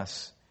transform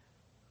us,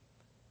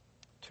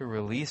 to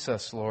release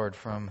us, Lord,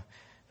 from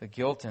the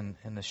guilt and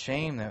the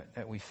shame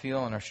that we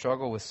feel in our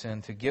struggle with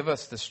sin, to give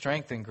us the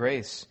strength and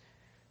grace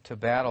to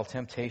battle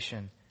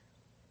temptation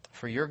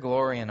for your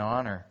glory and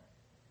honor.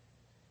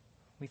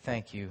 We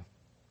thank you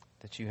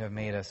that you have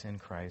made us in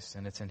Christ,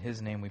 and it's in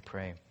His name we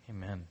pray.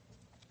 Amen.